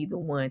going to be the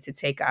one to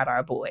take out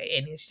our boy,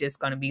 and it's just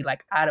going to be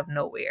like out of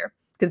nowhere.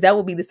 Because that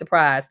will be the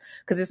surprise.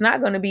 Because it's not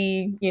going to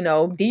be,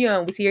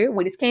 Dion was here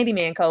with his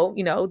Candyman coat,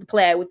 the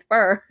plaid with the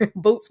fur,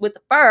 boots with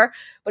the fur.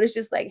 But it's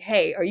just like,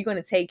 hey, are you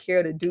going to take care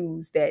of the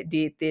dudes that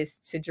did this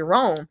to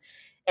Jerome? And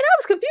I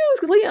was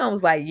confused because Leon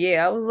was like,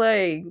 yeah. I was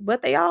like,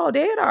 but they all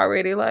dead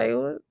already. Like,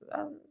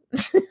 I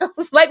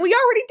was like, we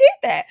already did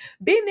that.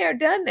 Been there,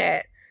 done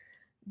that.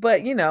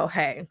 But,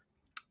 hey.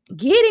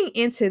 Getting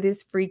into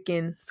this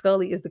freaking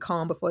Scully is the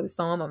calm before the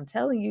storm. I'm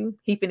telling you,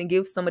 he finna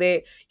give some of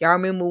that. Y'all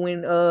remember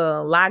when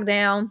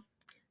lockdown,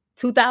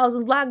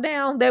 2000s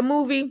lockdown, that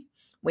movie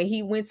when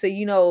he went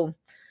to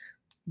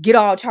get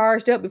all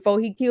charged up before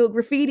he killed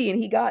Graffiti, and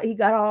he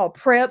got all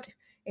prepped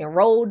and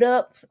rolled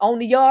up on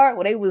the yard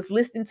where they was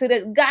listening to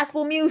that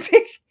gospel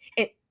music.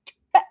 And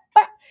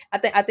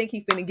I think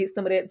he finna get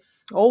some of that.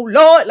 Oh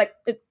Lord, like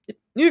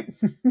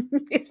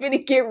it's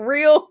finna get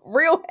real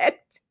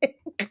hectic.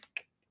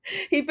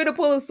 He finna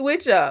pull a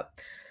switch up.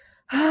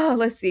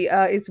 Let's see.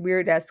 It's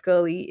weird that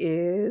Scully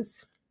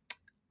is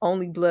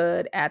only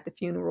blood at the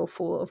funeral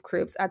full of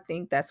Crips. I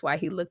think that's why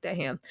he looked at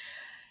him.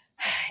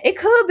 It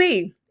could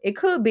be,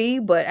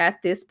 but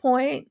at this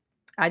point,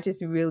 I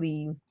just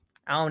really,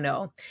 I don't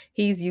know.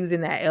 He's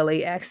using that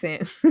LA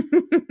accent.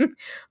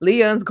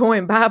 Leon's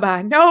going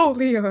bye-bye. No,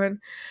 Leon.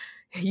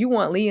 You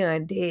want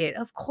Leon dead.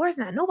 Of course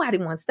not. Nobody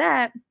wants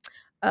that.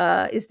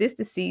 Is this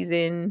the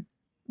season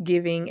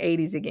giving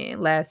 80s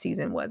again? Last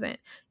season wasn't.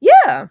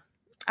 Yeah,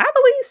 I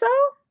believe so.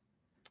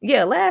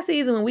 Yeah, last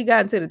season when we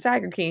got into the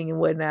Tiger King and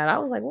whatnot, I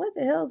was like, what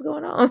the hell is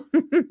going on?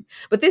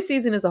 But this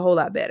season is a whole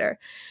lot better.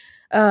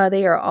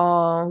 They are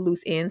all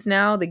loose ends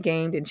now. The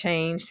game didn't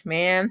change,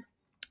 man.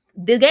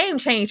 The game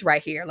changed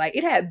right here. Like,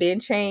 it had been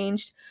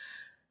changed.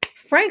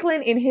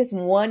 Franklin, in his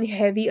one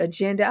heavy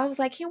agenda, I was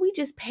like, can we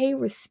just pay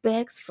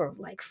respects for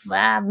like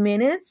 5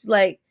 minutes?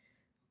 Like,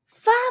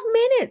 5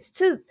 minutes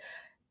to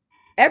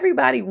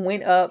Everybody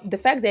went up. The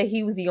fact that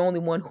he was the only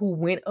one who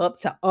went up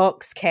to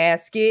Unc's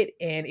casket,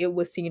 and it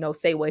was to,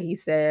 say what he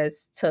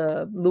says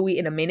to Louis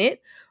in a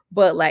minute.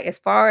 But like, as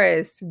far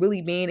as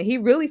really being, he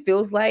really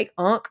feels like,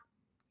 Unc,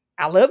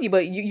 I love you,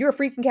 but you're a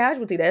freaking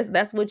casualty.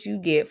 That's what you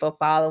get for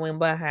following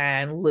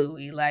behind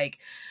Louis. Like,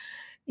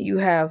 you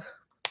have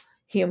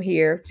him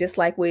here, just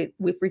like with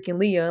freaking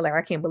Leon. Like,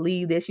 I can't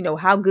believe this.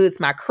 How good's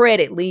my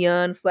credit,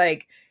 Leon? It's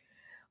like,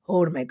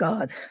 oh my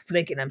God,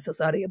 Flinkin, I'm so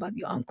sorry about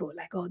your uncle.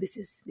 Like, oh, this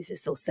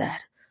is so sad.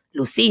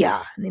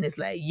 Lucia. And then it's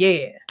like,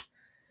 yeah,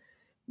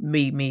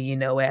 meet me,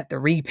 at the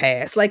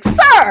repass. Like,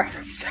 sir,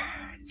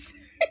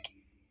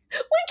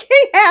 we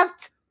can't have,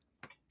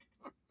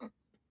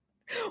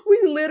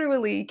 we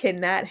literally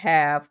cannot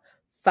have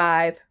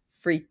 5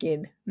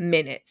 freaking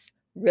minutes.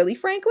 Really,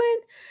 Franklin?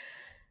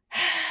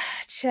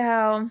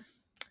 Ciao.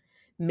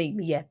 Meet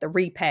me at the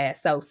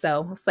repass. So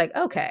it's like,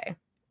 okay,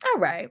 all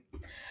right.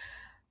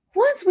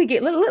 Once we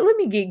get, let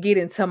me get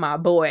into my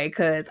boy,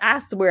 because I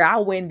swear I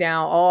went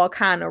down all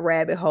kind of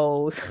rabbit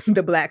holes.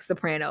 The Black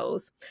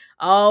Sopranos.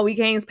 Oh, we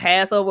can't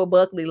pass over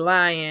Buckley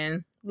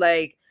lying.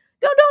 Like,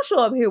 don't show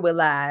up here with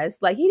lies.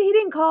 Like, he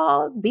didn't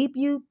call, beep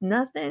you,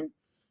 nothing.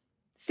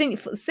 Send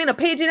a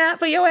pigeon out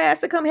for your ass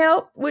to come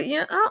help with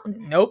you. Oh,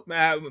 nope.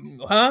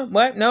 Huh?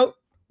 What? Nope.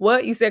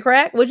 What? You said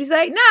crack? What'd you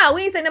say? No,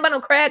 we ain't saying about no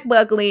crack,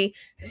 Buckley.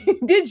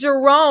 Did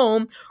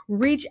Jerome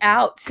reach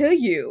out to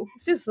you?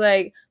 It's just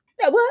like,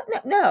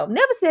 what? No,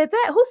 never said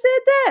that. Who said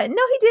that?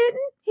 No, he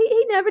didn't.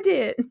 He never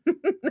did.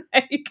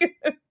 Like,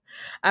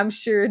 I'm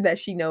sure that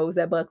she knows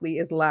that Buckley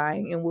is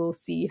lying, and we'll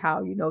see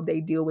how, they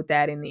deal with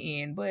that in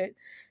the end. But,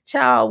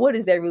 child, what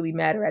does that really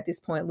matter at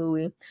this point,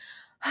 Louis?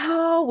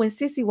 Oh, when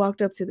Sissy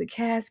walked up to the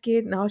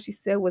casket and all she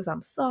said was,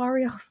 I'm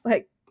sorry. I was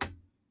like,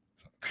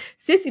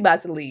 Sissy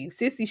about to leave.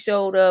 Sissy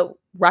showed up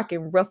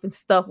rocking rough and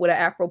stuff with an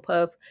Afro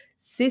puff.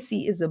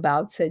 Sissy is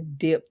about to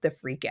dip the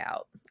freak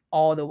out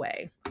all the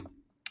way.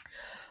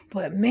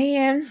 But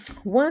man,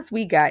 once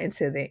we got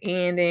into the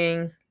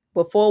ending,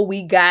 before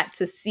we got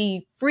to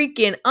see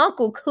freaking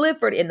Uncle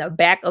Clifford in the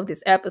back of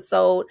this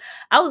episode,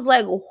 I was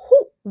like,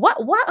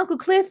 why Uncle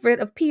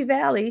Clifford of P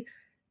Valley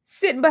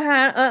sitting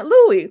behind Aunt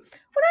Louie?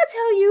 When I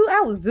tell you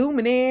I was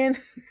zooming in,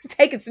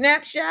 taking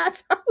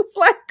snapshots, I was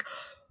like,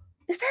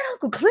 is that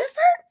Uncle Clifford?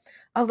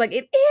 I was like,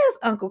 it is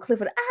Uncle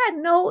Clifford. I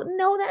know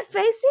that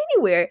face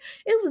anywhere.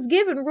 It was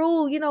given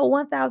rule,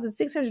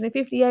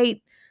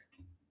 1,658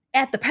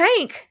 at the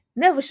Pank.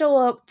 Never show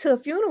up to a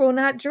funeral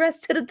not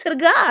dressed to the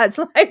gods.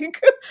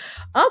 Like,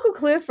 Uncle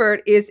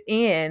Clifford is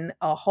in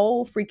a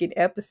whole freaking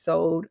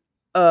episode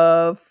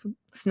of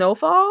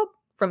Snowfall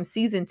from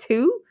season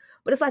 2,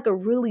 but it's like a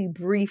really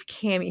brief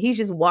cameo. He's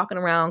just walking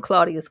around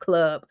Claudia's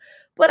club.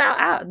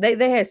 But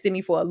they had sent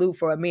me for a loop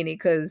for a minute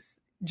because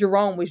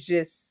Jerome was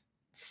just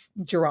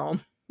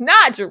Jerome.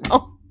 Not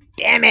Jerome.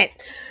 Damn it.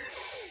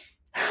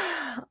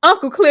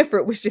 Uncle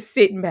Clifford was just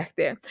sitting back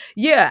there.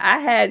 Yeah, I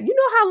had,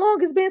 how long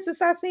it's been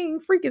since I seen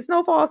freaking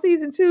Snowfall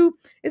season 2?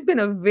 It's been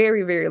a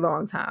very, very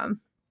long time.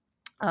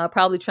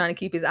 Probably trying to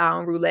keep his eye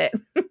on roulette.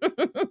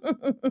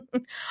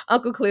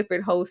 Uncle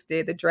Clifford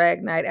hosted the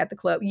drag night at the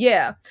club.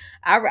 Yeah,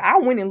 I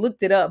went and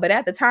looked it up, but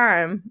at the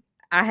time,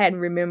 I hadn't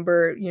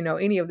remembered,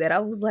 any of that. I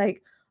was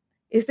like,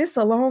 is this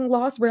a long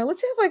lost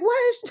relative? Like,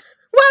 why is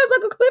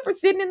Uncle Clifford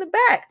sitting in the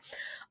back?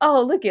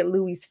 Oh, look at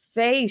Louie's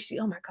face.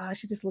 Oh my gosh,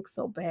 she just looks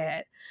so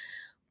bad.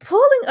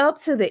 Pulling up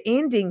to the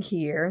ending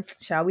here,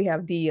 shall we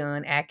have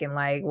Dion acting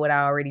like what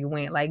I already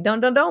went? Like,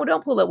 don't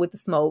pull up with the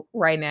smoke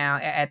right now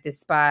at this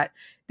spot.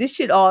 This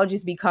should all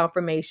just be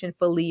confirmation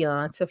for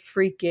Leon to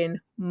freaking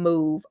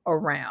move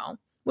around.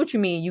 What you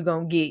mean you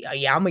gonna get? Oh,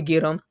 yeah, I'm gonna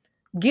get him.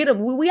 Get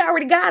him. We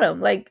already got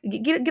him. Like,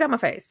 get out my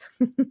face.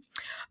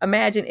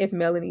 Imagine if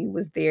Melanie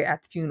was there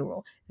at the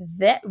funeral.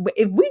 That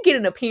if we get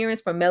an appearance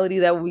from Melody,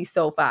 that would be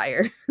so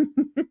fire.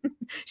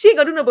 She ain't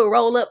gonna do nothing but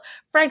roll up.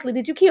 Frankly,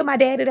 did you kill my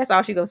daddy? That's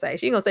all she gonna say.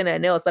 She ain't gonna say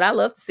nothing else, but I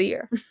love to see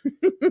her.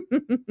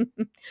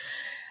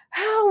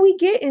 How we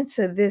get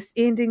into this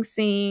ending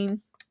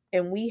scene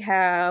and we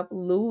have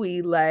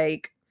Louis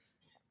like,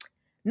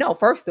 no,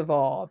 first of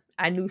all,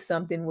 I knew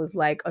something was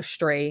like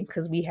astray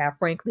because we have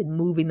Franklin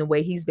moving the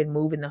way he's been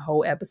moving the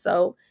whole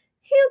episode.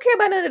 He don't care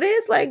about none of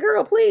this. Like,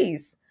 girl,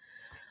 please.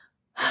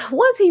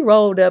 Once he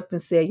rolled up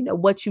and said,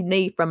 what you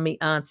need from me,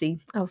 auntie,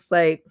 I was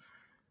like,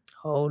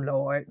 oh,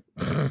 Lord.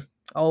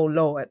 Oh,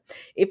 Lord.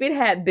 If it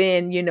had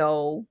been,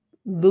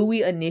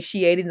 Louis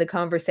initiating the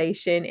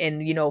conversation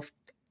and,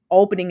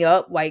 opening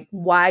up, like,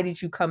 why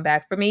did you come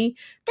back for me?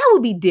 That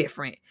would be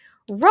different.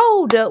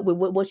 Rolled up with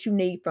what you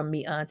need from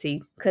me,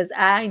 auntie, because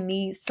I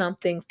need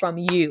something from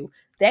you.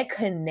 That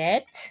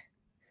connect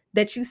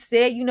that you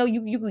said,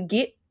 you could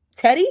get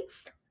Teddy.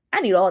 I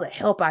need all the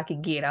help I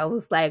could get. I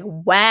was like,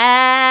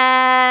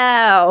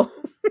 wow.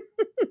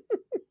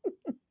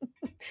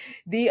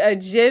 The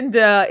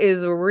agenda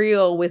is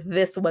real with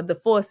this one. The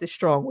force is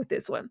strong with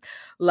this one.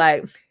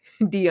 Like,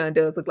 Dion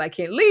does look like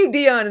can't leave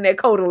Dion in that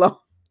coat alone.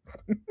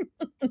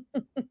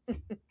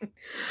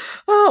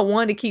 Oh, I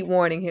want to keep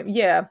warning him.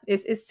 Yeah,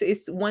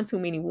 it's one too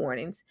many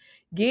warnings.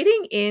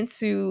 Getting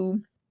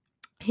into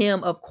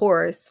him, of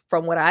course,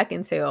 from what I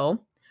can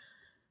tell,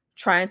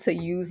 trying to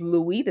use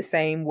Louis the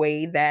same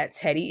way that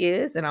Teddy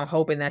is, and I'm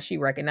hoping that she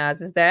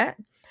recognizes that.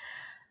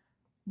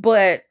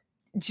 But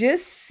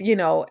just,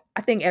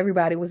 I think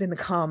everybody was in the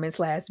comments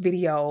last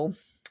video.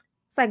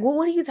 It's like, well,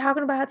 what are you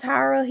talking about,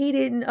 Tyra? He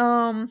didn't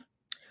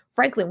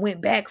Franklin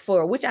went back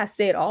for, which I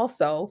said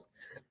also,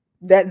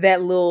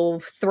 that little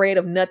thread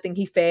of nothing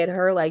he fed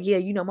her, like, yeah,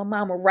 my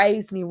mama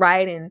raised me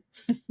right, and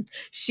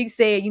she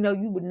said, you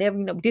would never,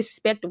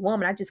 disrespect a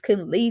woman. I just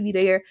couldn't leave you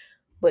there.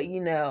 But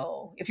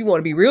if you want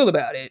to be real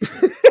about it,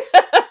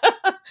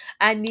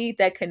 I need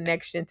that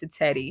connection to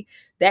Teddy.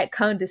 That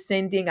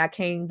condescending, I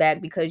came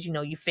back because,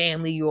 your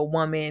family, you're a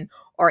woman,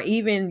 or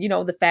even,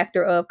 the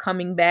factor of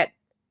coming back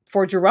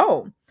for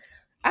Jerome.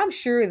 I'm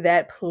sure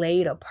that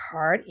played a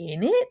part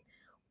in it.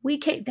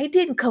 They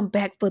didn't come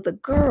back for the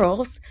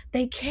girls.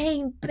 They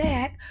came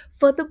back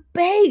for the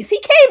base. He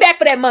came back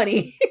for that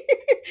money.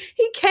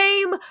 He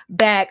came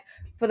back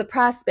for the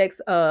prospects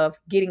of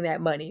getting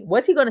that money.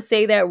 Was he going to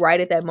say that right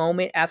at that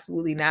moment?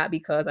 Absolutely not,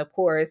 because of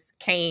course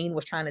Kane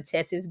was trying to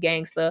test his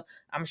gangster.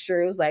 I'm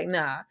sure it was like,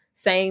 nah.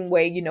 Same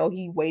way,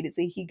 he waited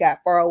till he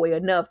got far away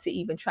enough to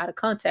even try to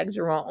contact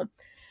Jerome.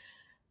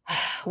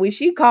 When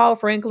she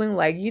called Franklin,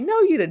 like, you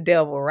the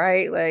devil,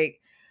 right? Like,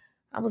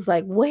 I was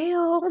like,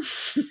 well,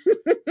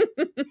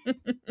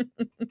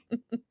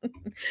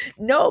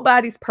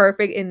 nobody's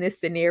perfect in this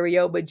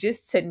scenario, but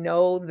just to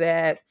know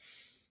that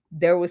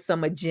there was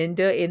some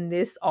agenda in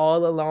this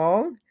all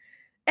along,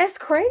 that's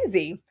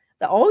crazy.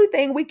 The only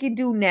thing we can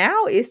do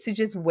now is to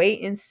just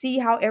wait and see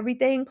how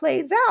everything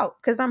plays out.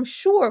 Because I'm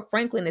sure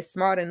Franklin is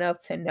smart enough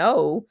to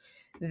know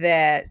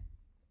that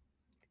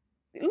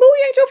Louis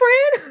ain't your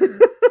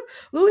friend.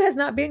 Louis has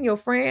not been your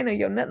friend or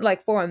your nothing,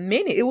 like, for a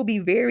minute. It would be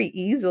very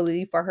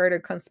easily for her to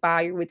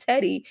conspire with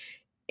Teddy.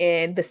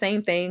 And the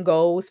same thing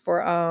goes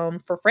for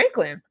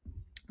Franklin.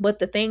 But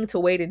the thing to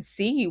wait and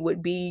see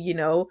would be,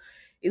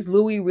 is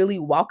Louis really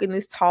walking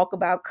this talk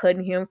about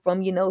cutting him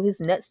from,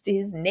 his nuts to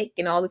his neck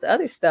and all this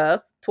other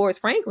stuff towards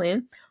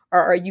Franklin?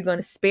 Or are you going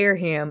to spare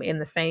him in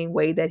the same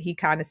way that he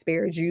kind of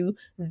spared you,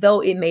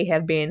 though it may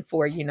have been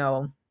for,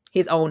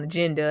 his own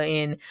agenda,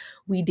 and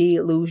we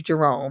did lose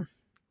Jerome,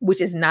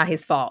 which is not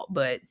his fault,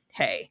 but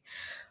hey.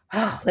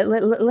 Let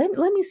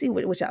me see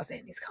what y'all say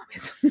in these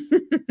comments.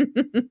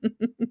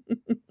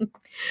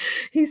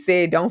 He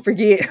said, don't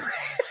forget.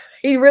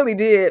 He really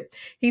did.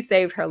 He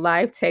saved her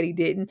life. Teddy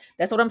didn't.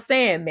 That's what I'm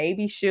saying.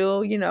 Maybe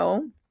she'll,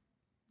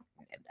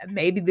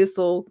 maybe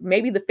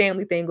the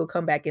family thing will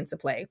come back into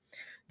play.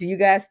 Do you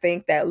guys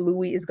think that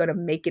Louis is going to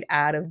make it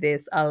out of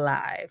this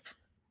alive?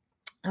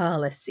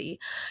 Let's see.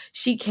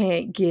 She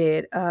can't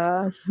get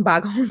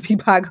bygones be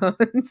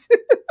bygones.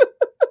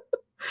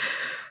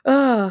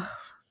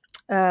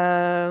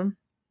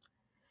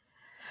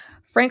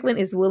 Franklin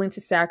is willing to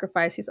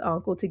sacrifice his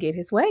uncle to get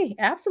his way.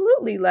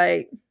 Absolutely.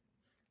 Like,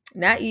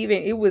 not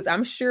even,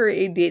 I'm sure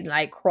it didn't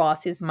like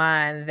cross his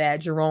mind that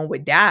Jerome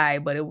would die,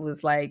 but it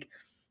was like,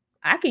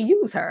 I can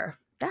use her.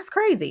 That's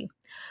crazy.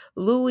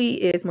 Louis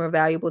is more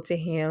valuable to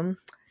him.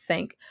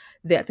 Think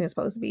that thing's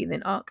supposed to be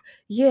than Unc.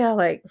 Yeah,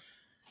 like,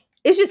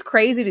 it's just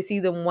crazy to see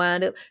them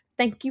wind up.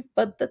 Thank you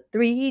for the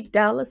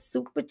 $3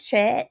 super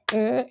chat.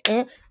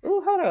 Ooh,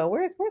 hold on.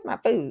 Where's my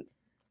food?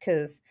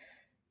 Because,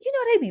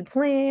 they be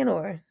playing,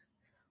 or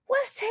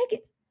what's taking?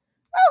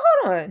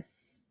 Oh, hold on.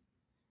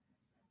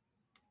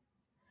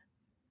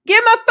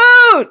 Get my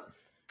food.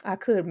 I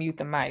could mute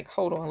the mic.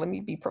 Hold on. Let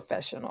me be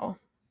professional.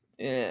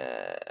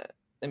 Yeah.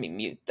 Let me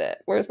mute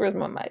that. Where's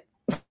my mic?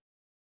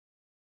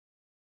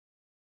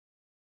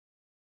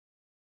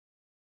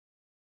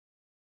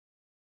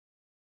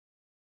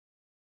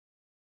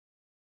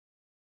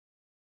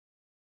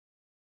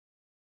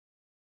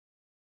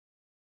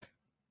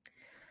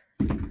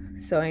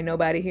 So ain't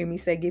nobody hear me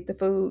say get the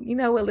food. You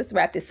know what? Let's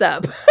wrap this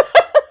up.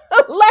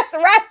 Let's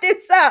wrap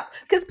this up.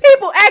 Because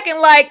people acting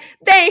like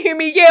they ain't hear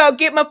me yell,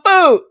 get my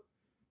food.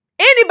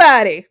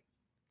 Anybody?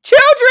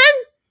 Children?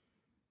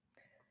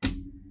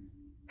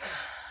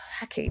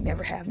 I can't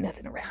never have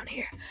nothing around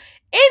here.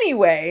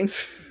 Anyway,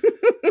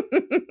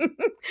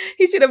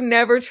 he should have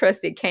never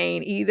trusted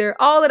Kane either.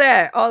 All of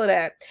that.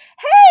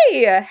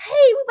 Hey, we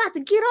about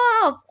to get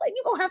off. Like,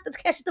 you gonna have to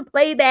catch the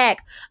playback.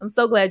 I'm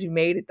so glad you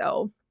made it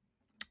though.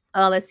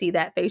 Let's see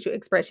that facial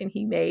expression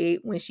he made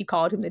when she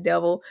called him the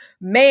devil.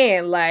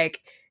 Man,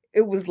 like,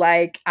 it was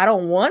like, I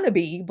don't want to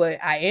be, but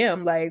I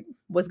am. Like,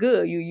 what's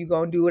good? You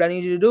gonna do what I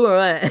need you to do,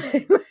 right?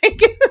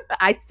 Like,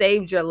 I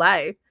saved your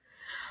life.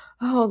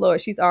 Oh Lord,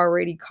 she's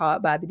already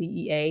caught by the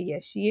DEA.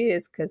 Yes, she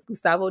is, because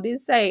Gustavo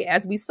did say,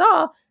 as we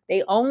saw,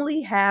 they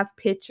only have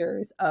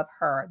pictures of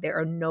her. There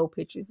are no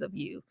pictures of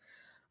you.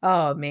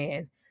 Oh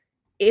man.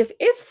 If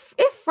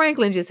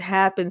Franklin just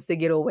happens to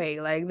get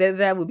away, like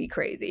that would be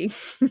crazy.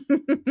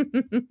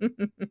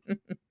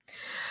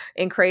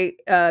 And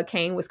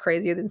Kane was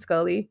crazier than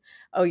Scully.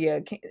 Oh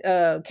yeah,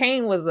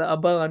 Kane was a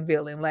Bond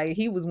villain. Like,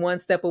 he was one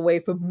step away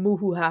from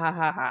moo ha ha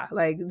ha ha.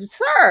 Like,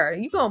 sir,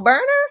 you gonna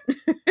burn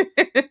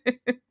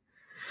her?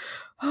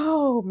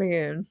 Oh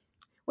man.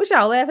 What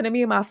y'all laughing at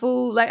me and my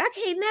food? Like, I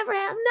can't never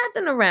have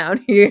nothing around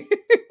here.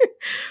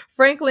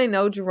 Franklin,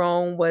 no,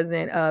 Jerome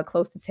wasn't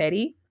close to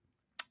Teddy.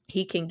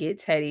 He can get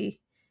to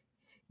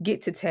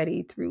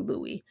Teddy through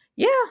Louie.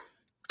 Yeah.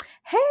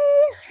 Hey,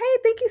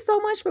 thank you so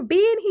much for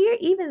being here.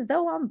 Even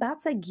though I'm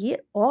about to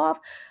get off,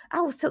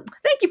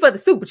 thank you for the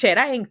super chat.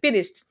 I ain't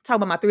finished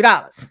talking about my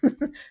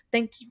 $3.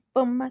 Thank you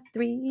for my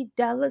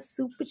 $3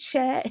 super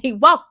chat. He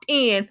walked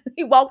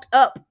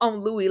up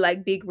on Louie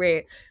like Big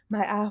Red.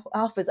 My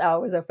office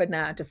hours are for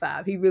 9 to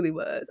 5. He really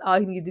was. All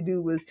he needed to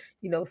do was,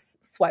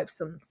 swipe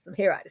some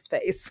hair out his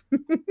face.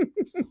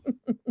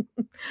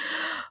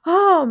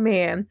 Oh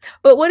man.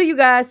 But what do you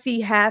guys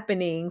see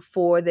happening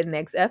for the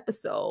next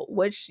episode?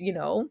 Which,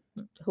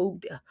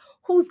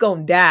 who's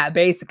gonna die,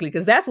 basically,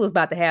 because that's what's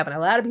about to happen. A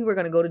lot of people are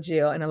gonna go to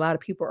jail and a lot of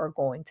people are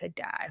going to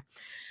die.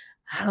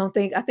 I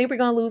think we're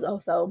gonna lose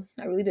Oso.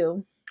 I really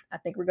do. I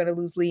think we're gonna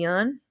lose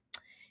Leon.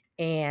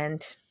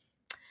 And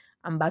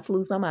I'm about to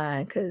lose my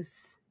mind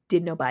because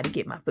did nobody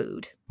get my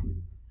food?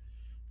 I'm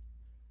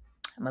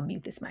gonna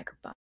mute this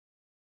microphone.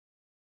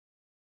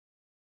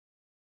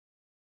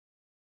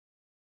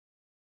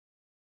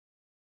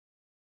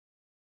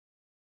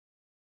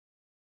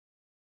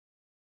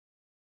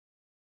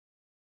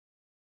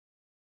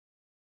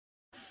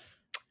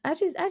 I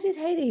just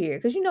hate it here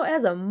because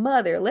as a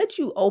mother, let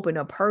you open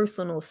a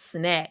personal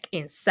snack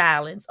in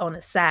silence on the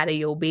side of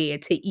your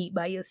bed to eat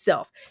by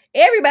yourself.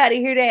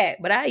 Everybody hear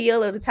that, but I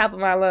yell at the top of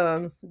my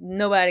lungs.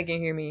 Nobody can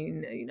hear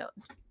me.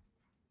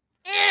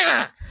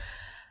 Yeah.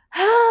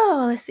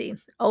 Oh, let's see.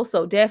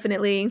 Also,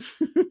 definitely,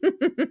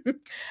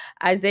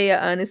 Isaiah.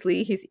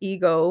 Honestly, his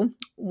ego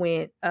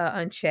went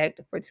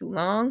unchecked for too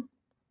long.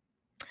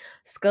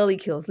 Scully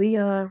kills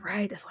Leon.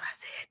 Right, that's what I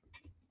said.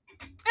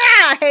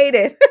 I hate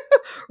it.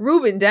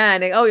 Ruben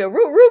dying. Oh yeah,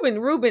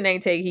 Ruben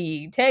ain't take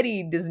heed.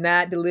 Teddy does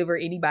not deliver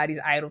anybody's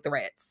idle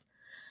threats.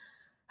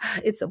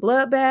 It's a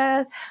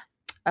bloodbath.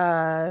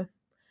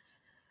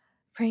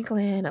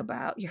 Franklin,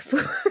 about your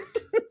food.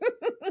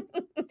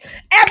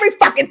 Every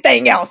fucking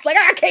thing else. Like,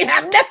 I can't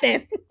have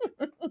nothing.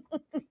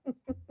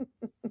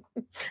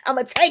 I'm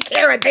gonna take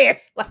care of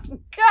this. Like,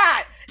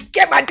 God,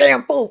 get my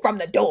damn food from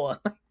the door.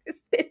 It's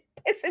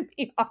pissing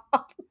me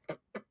off.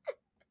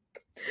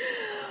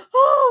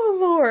 Oh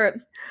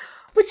Lord.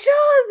 But y'all,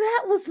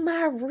 that was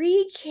my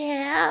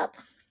recap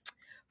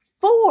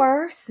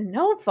for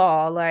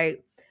Snowfall.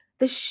 Like,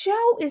 the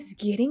show is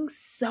getting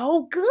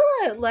so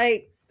good.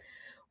 Like,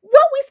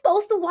 what we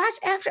supposed to watch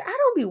after? I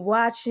don't be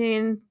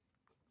watching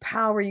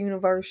Power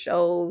Universe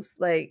shows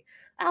like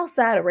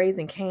outside of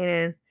Raising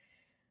Kanan.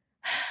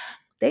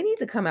 They need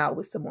to come out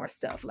with some more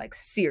stuff. Like,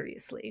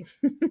 seriously.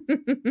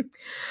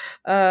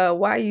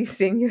 Why you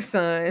send your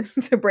son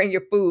to bring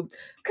your food?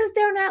 Because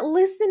they're not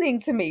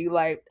listening to me.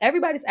 Like,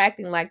 everybody's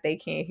acting like they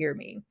can't hear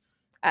me.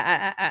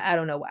 I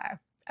don't know why.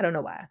 I don't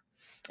know why.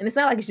 And it's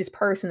not like it's just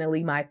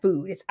personally my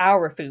food. It's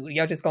our food.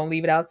 Y'all just gonna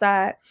leave it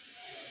outside?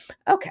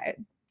 Okay.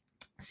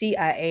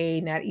 CIA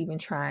not even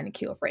trying to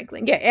kill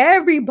Franklin. Yeah,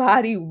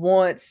 everybody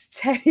wants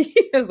Teddy.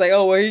 It's like,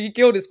 oh, well, he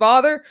killed his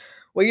father.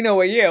 Well, you know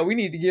what? Yeah, we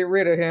need to get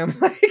rid of him.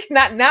 Like,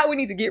 not we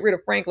need to get rid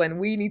of Franklin.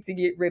 We need to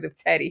get rid of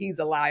Teddy. He's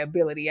a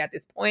liability at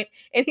this point,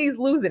 and he's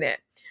losing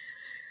it.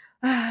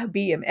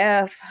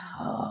 BMF.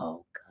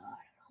 Oh God,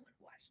 I don't want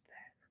to watch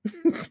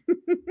that.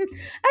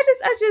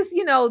 I just,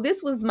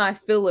 this was my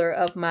filler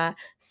of my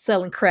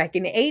selling crack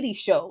in the 80s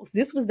shows.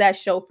 This was that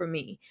show for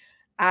me.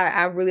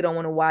 I really don't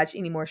want to watch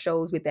any more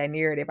shows with that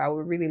narrative. I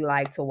would really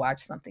like to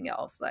watch something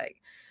else. Like,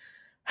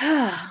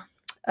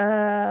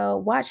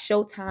 watch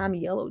Showtime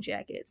Yellow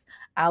Jackets.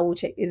 I will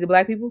check. Is it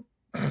black people?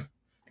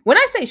 When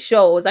I say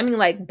shows, I mean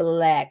like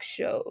black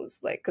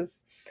shows. Like,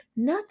 because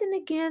nothing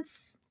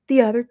against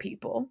the other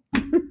people.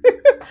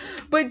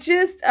 But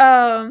just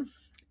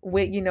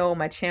with,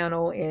 my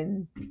channel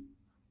and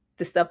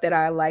the stuff that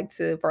I like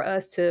for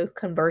us to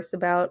converse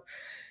about.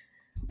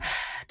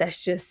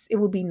 That's just, it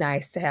would be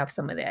nice to have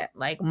some of that.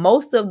 Like,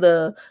 most of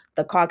the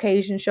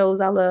Caucasian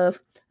shows I love,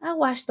 I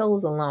watch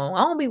those alone.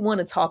 I don't be want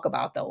to talk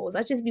about those.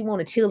 I just be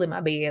want to chill in my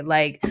bed.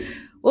 Like,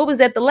 what was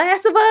that, The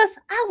Last of Us?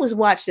 I was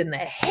watching the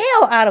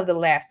hell out of The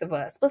Last of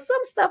Us. But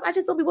some stuff I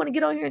just don't be want to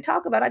get on here and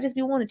talk about. I just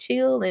be want to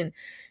chill and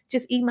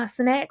just eat my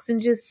snacks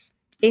and just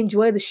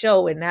enjoy the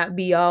show and not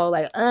be all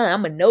like,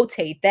 I'm gonna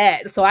notate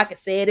that so I can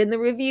say it in the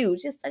review.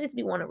 I just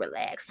be want to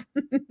relax.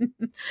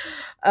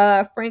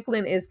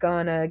 Franklin is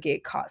gonna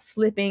get caught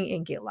slipping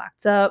and get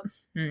locked up.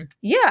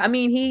 Yeah, I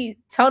mean, he's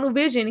tunnel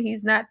vision.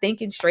 He's not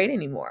thinking straight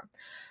anymore.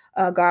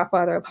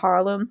 Godfather of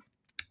Harlem.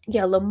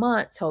 Yeah,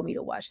 Lamont told me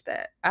to watch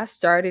that. I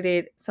started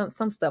it.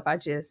 Some stuff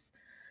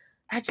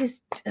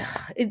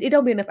it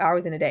don't be enough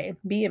hours in a day.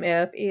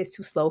 BMF is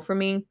too slow for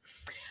me.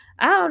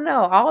 I don't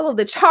know. All of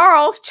the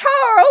Charles,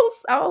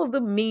 all of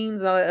the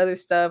memes and all the other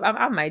stuff.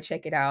 I might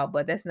check it out,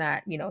 but that's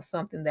not,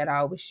 something that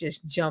I was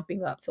just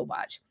jumping up to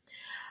watch.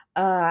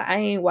 I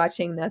ain't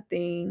watching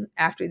nothing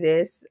after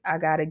this. I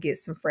gotta get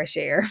some fresh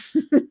air.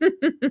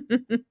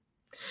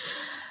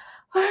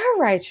 All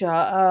right,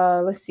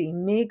 y'all. Let's see.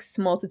 Mixed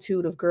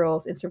multitude of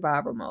girls in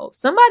survivor mode.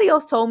 Somebody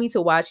else told me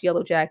to watch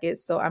Yellow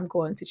Jackets, so I'm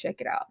going to check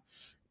it out.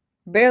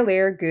 Bel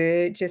Air,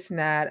 good, just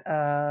not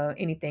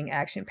anything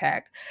action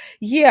packed.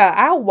 Yeah,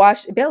 I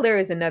watch Bel Air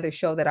is another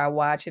show that I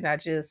watch, and I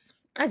just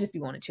be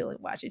want to chill and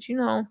watch it, you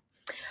know.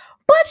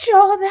 But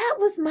y'all, that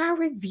was my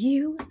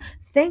review.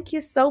 Thank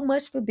you so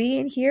much for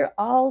being here.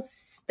 All I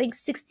think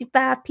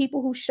 65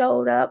 people who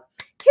showed up.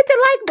 Hit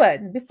the like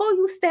button before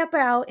you step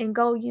out and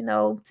go,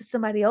 to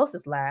somebody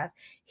else's live.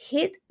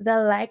 Hit the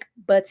like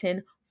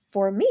button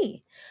for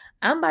me.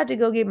 I'm about to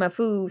go get my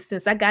food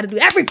since I got to do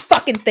every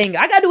fucking thing.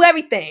 I got to do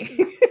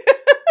everything.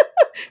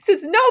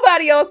 Since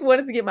nobody else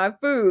wanted to get my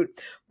food.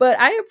 But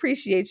I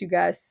appreciate you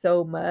guys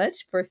so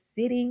much for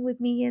sitting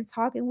with me and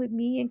talking with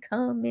me and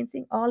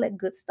commenting, all that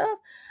good stuff.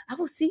 I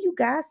will see you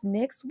guys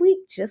next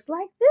week, just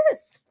like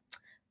this.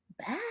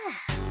 Bye.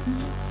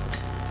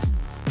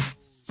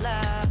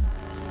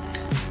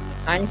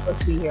 I ain't supposed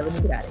to be here. Let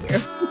me get out of here.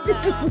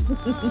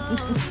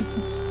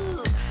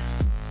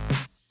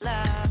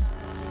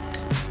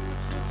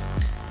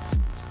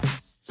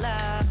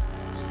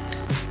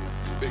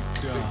 Big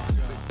dog.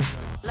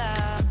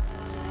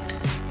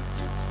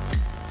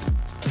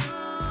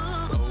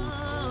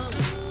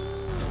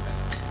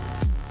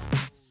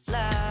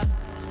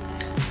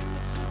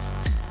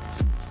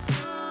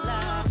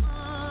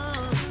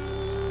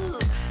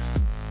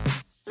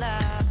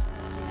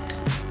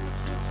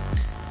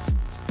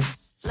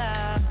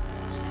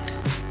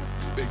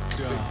 Big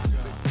dog.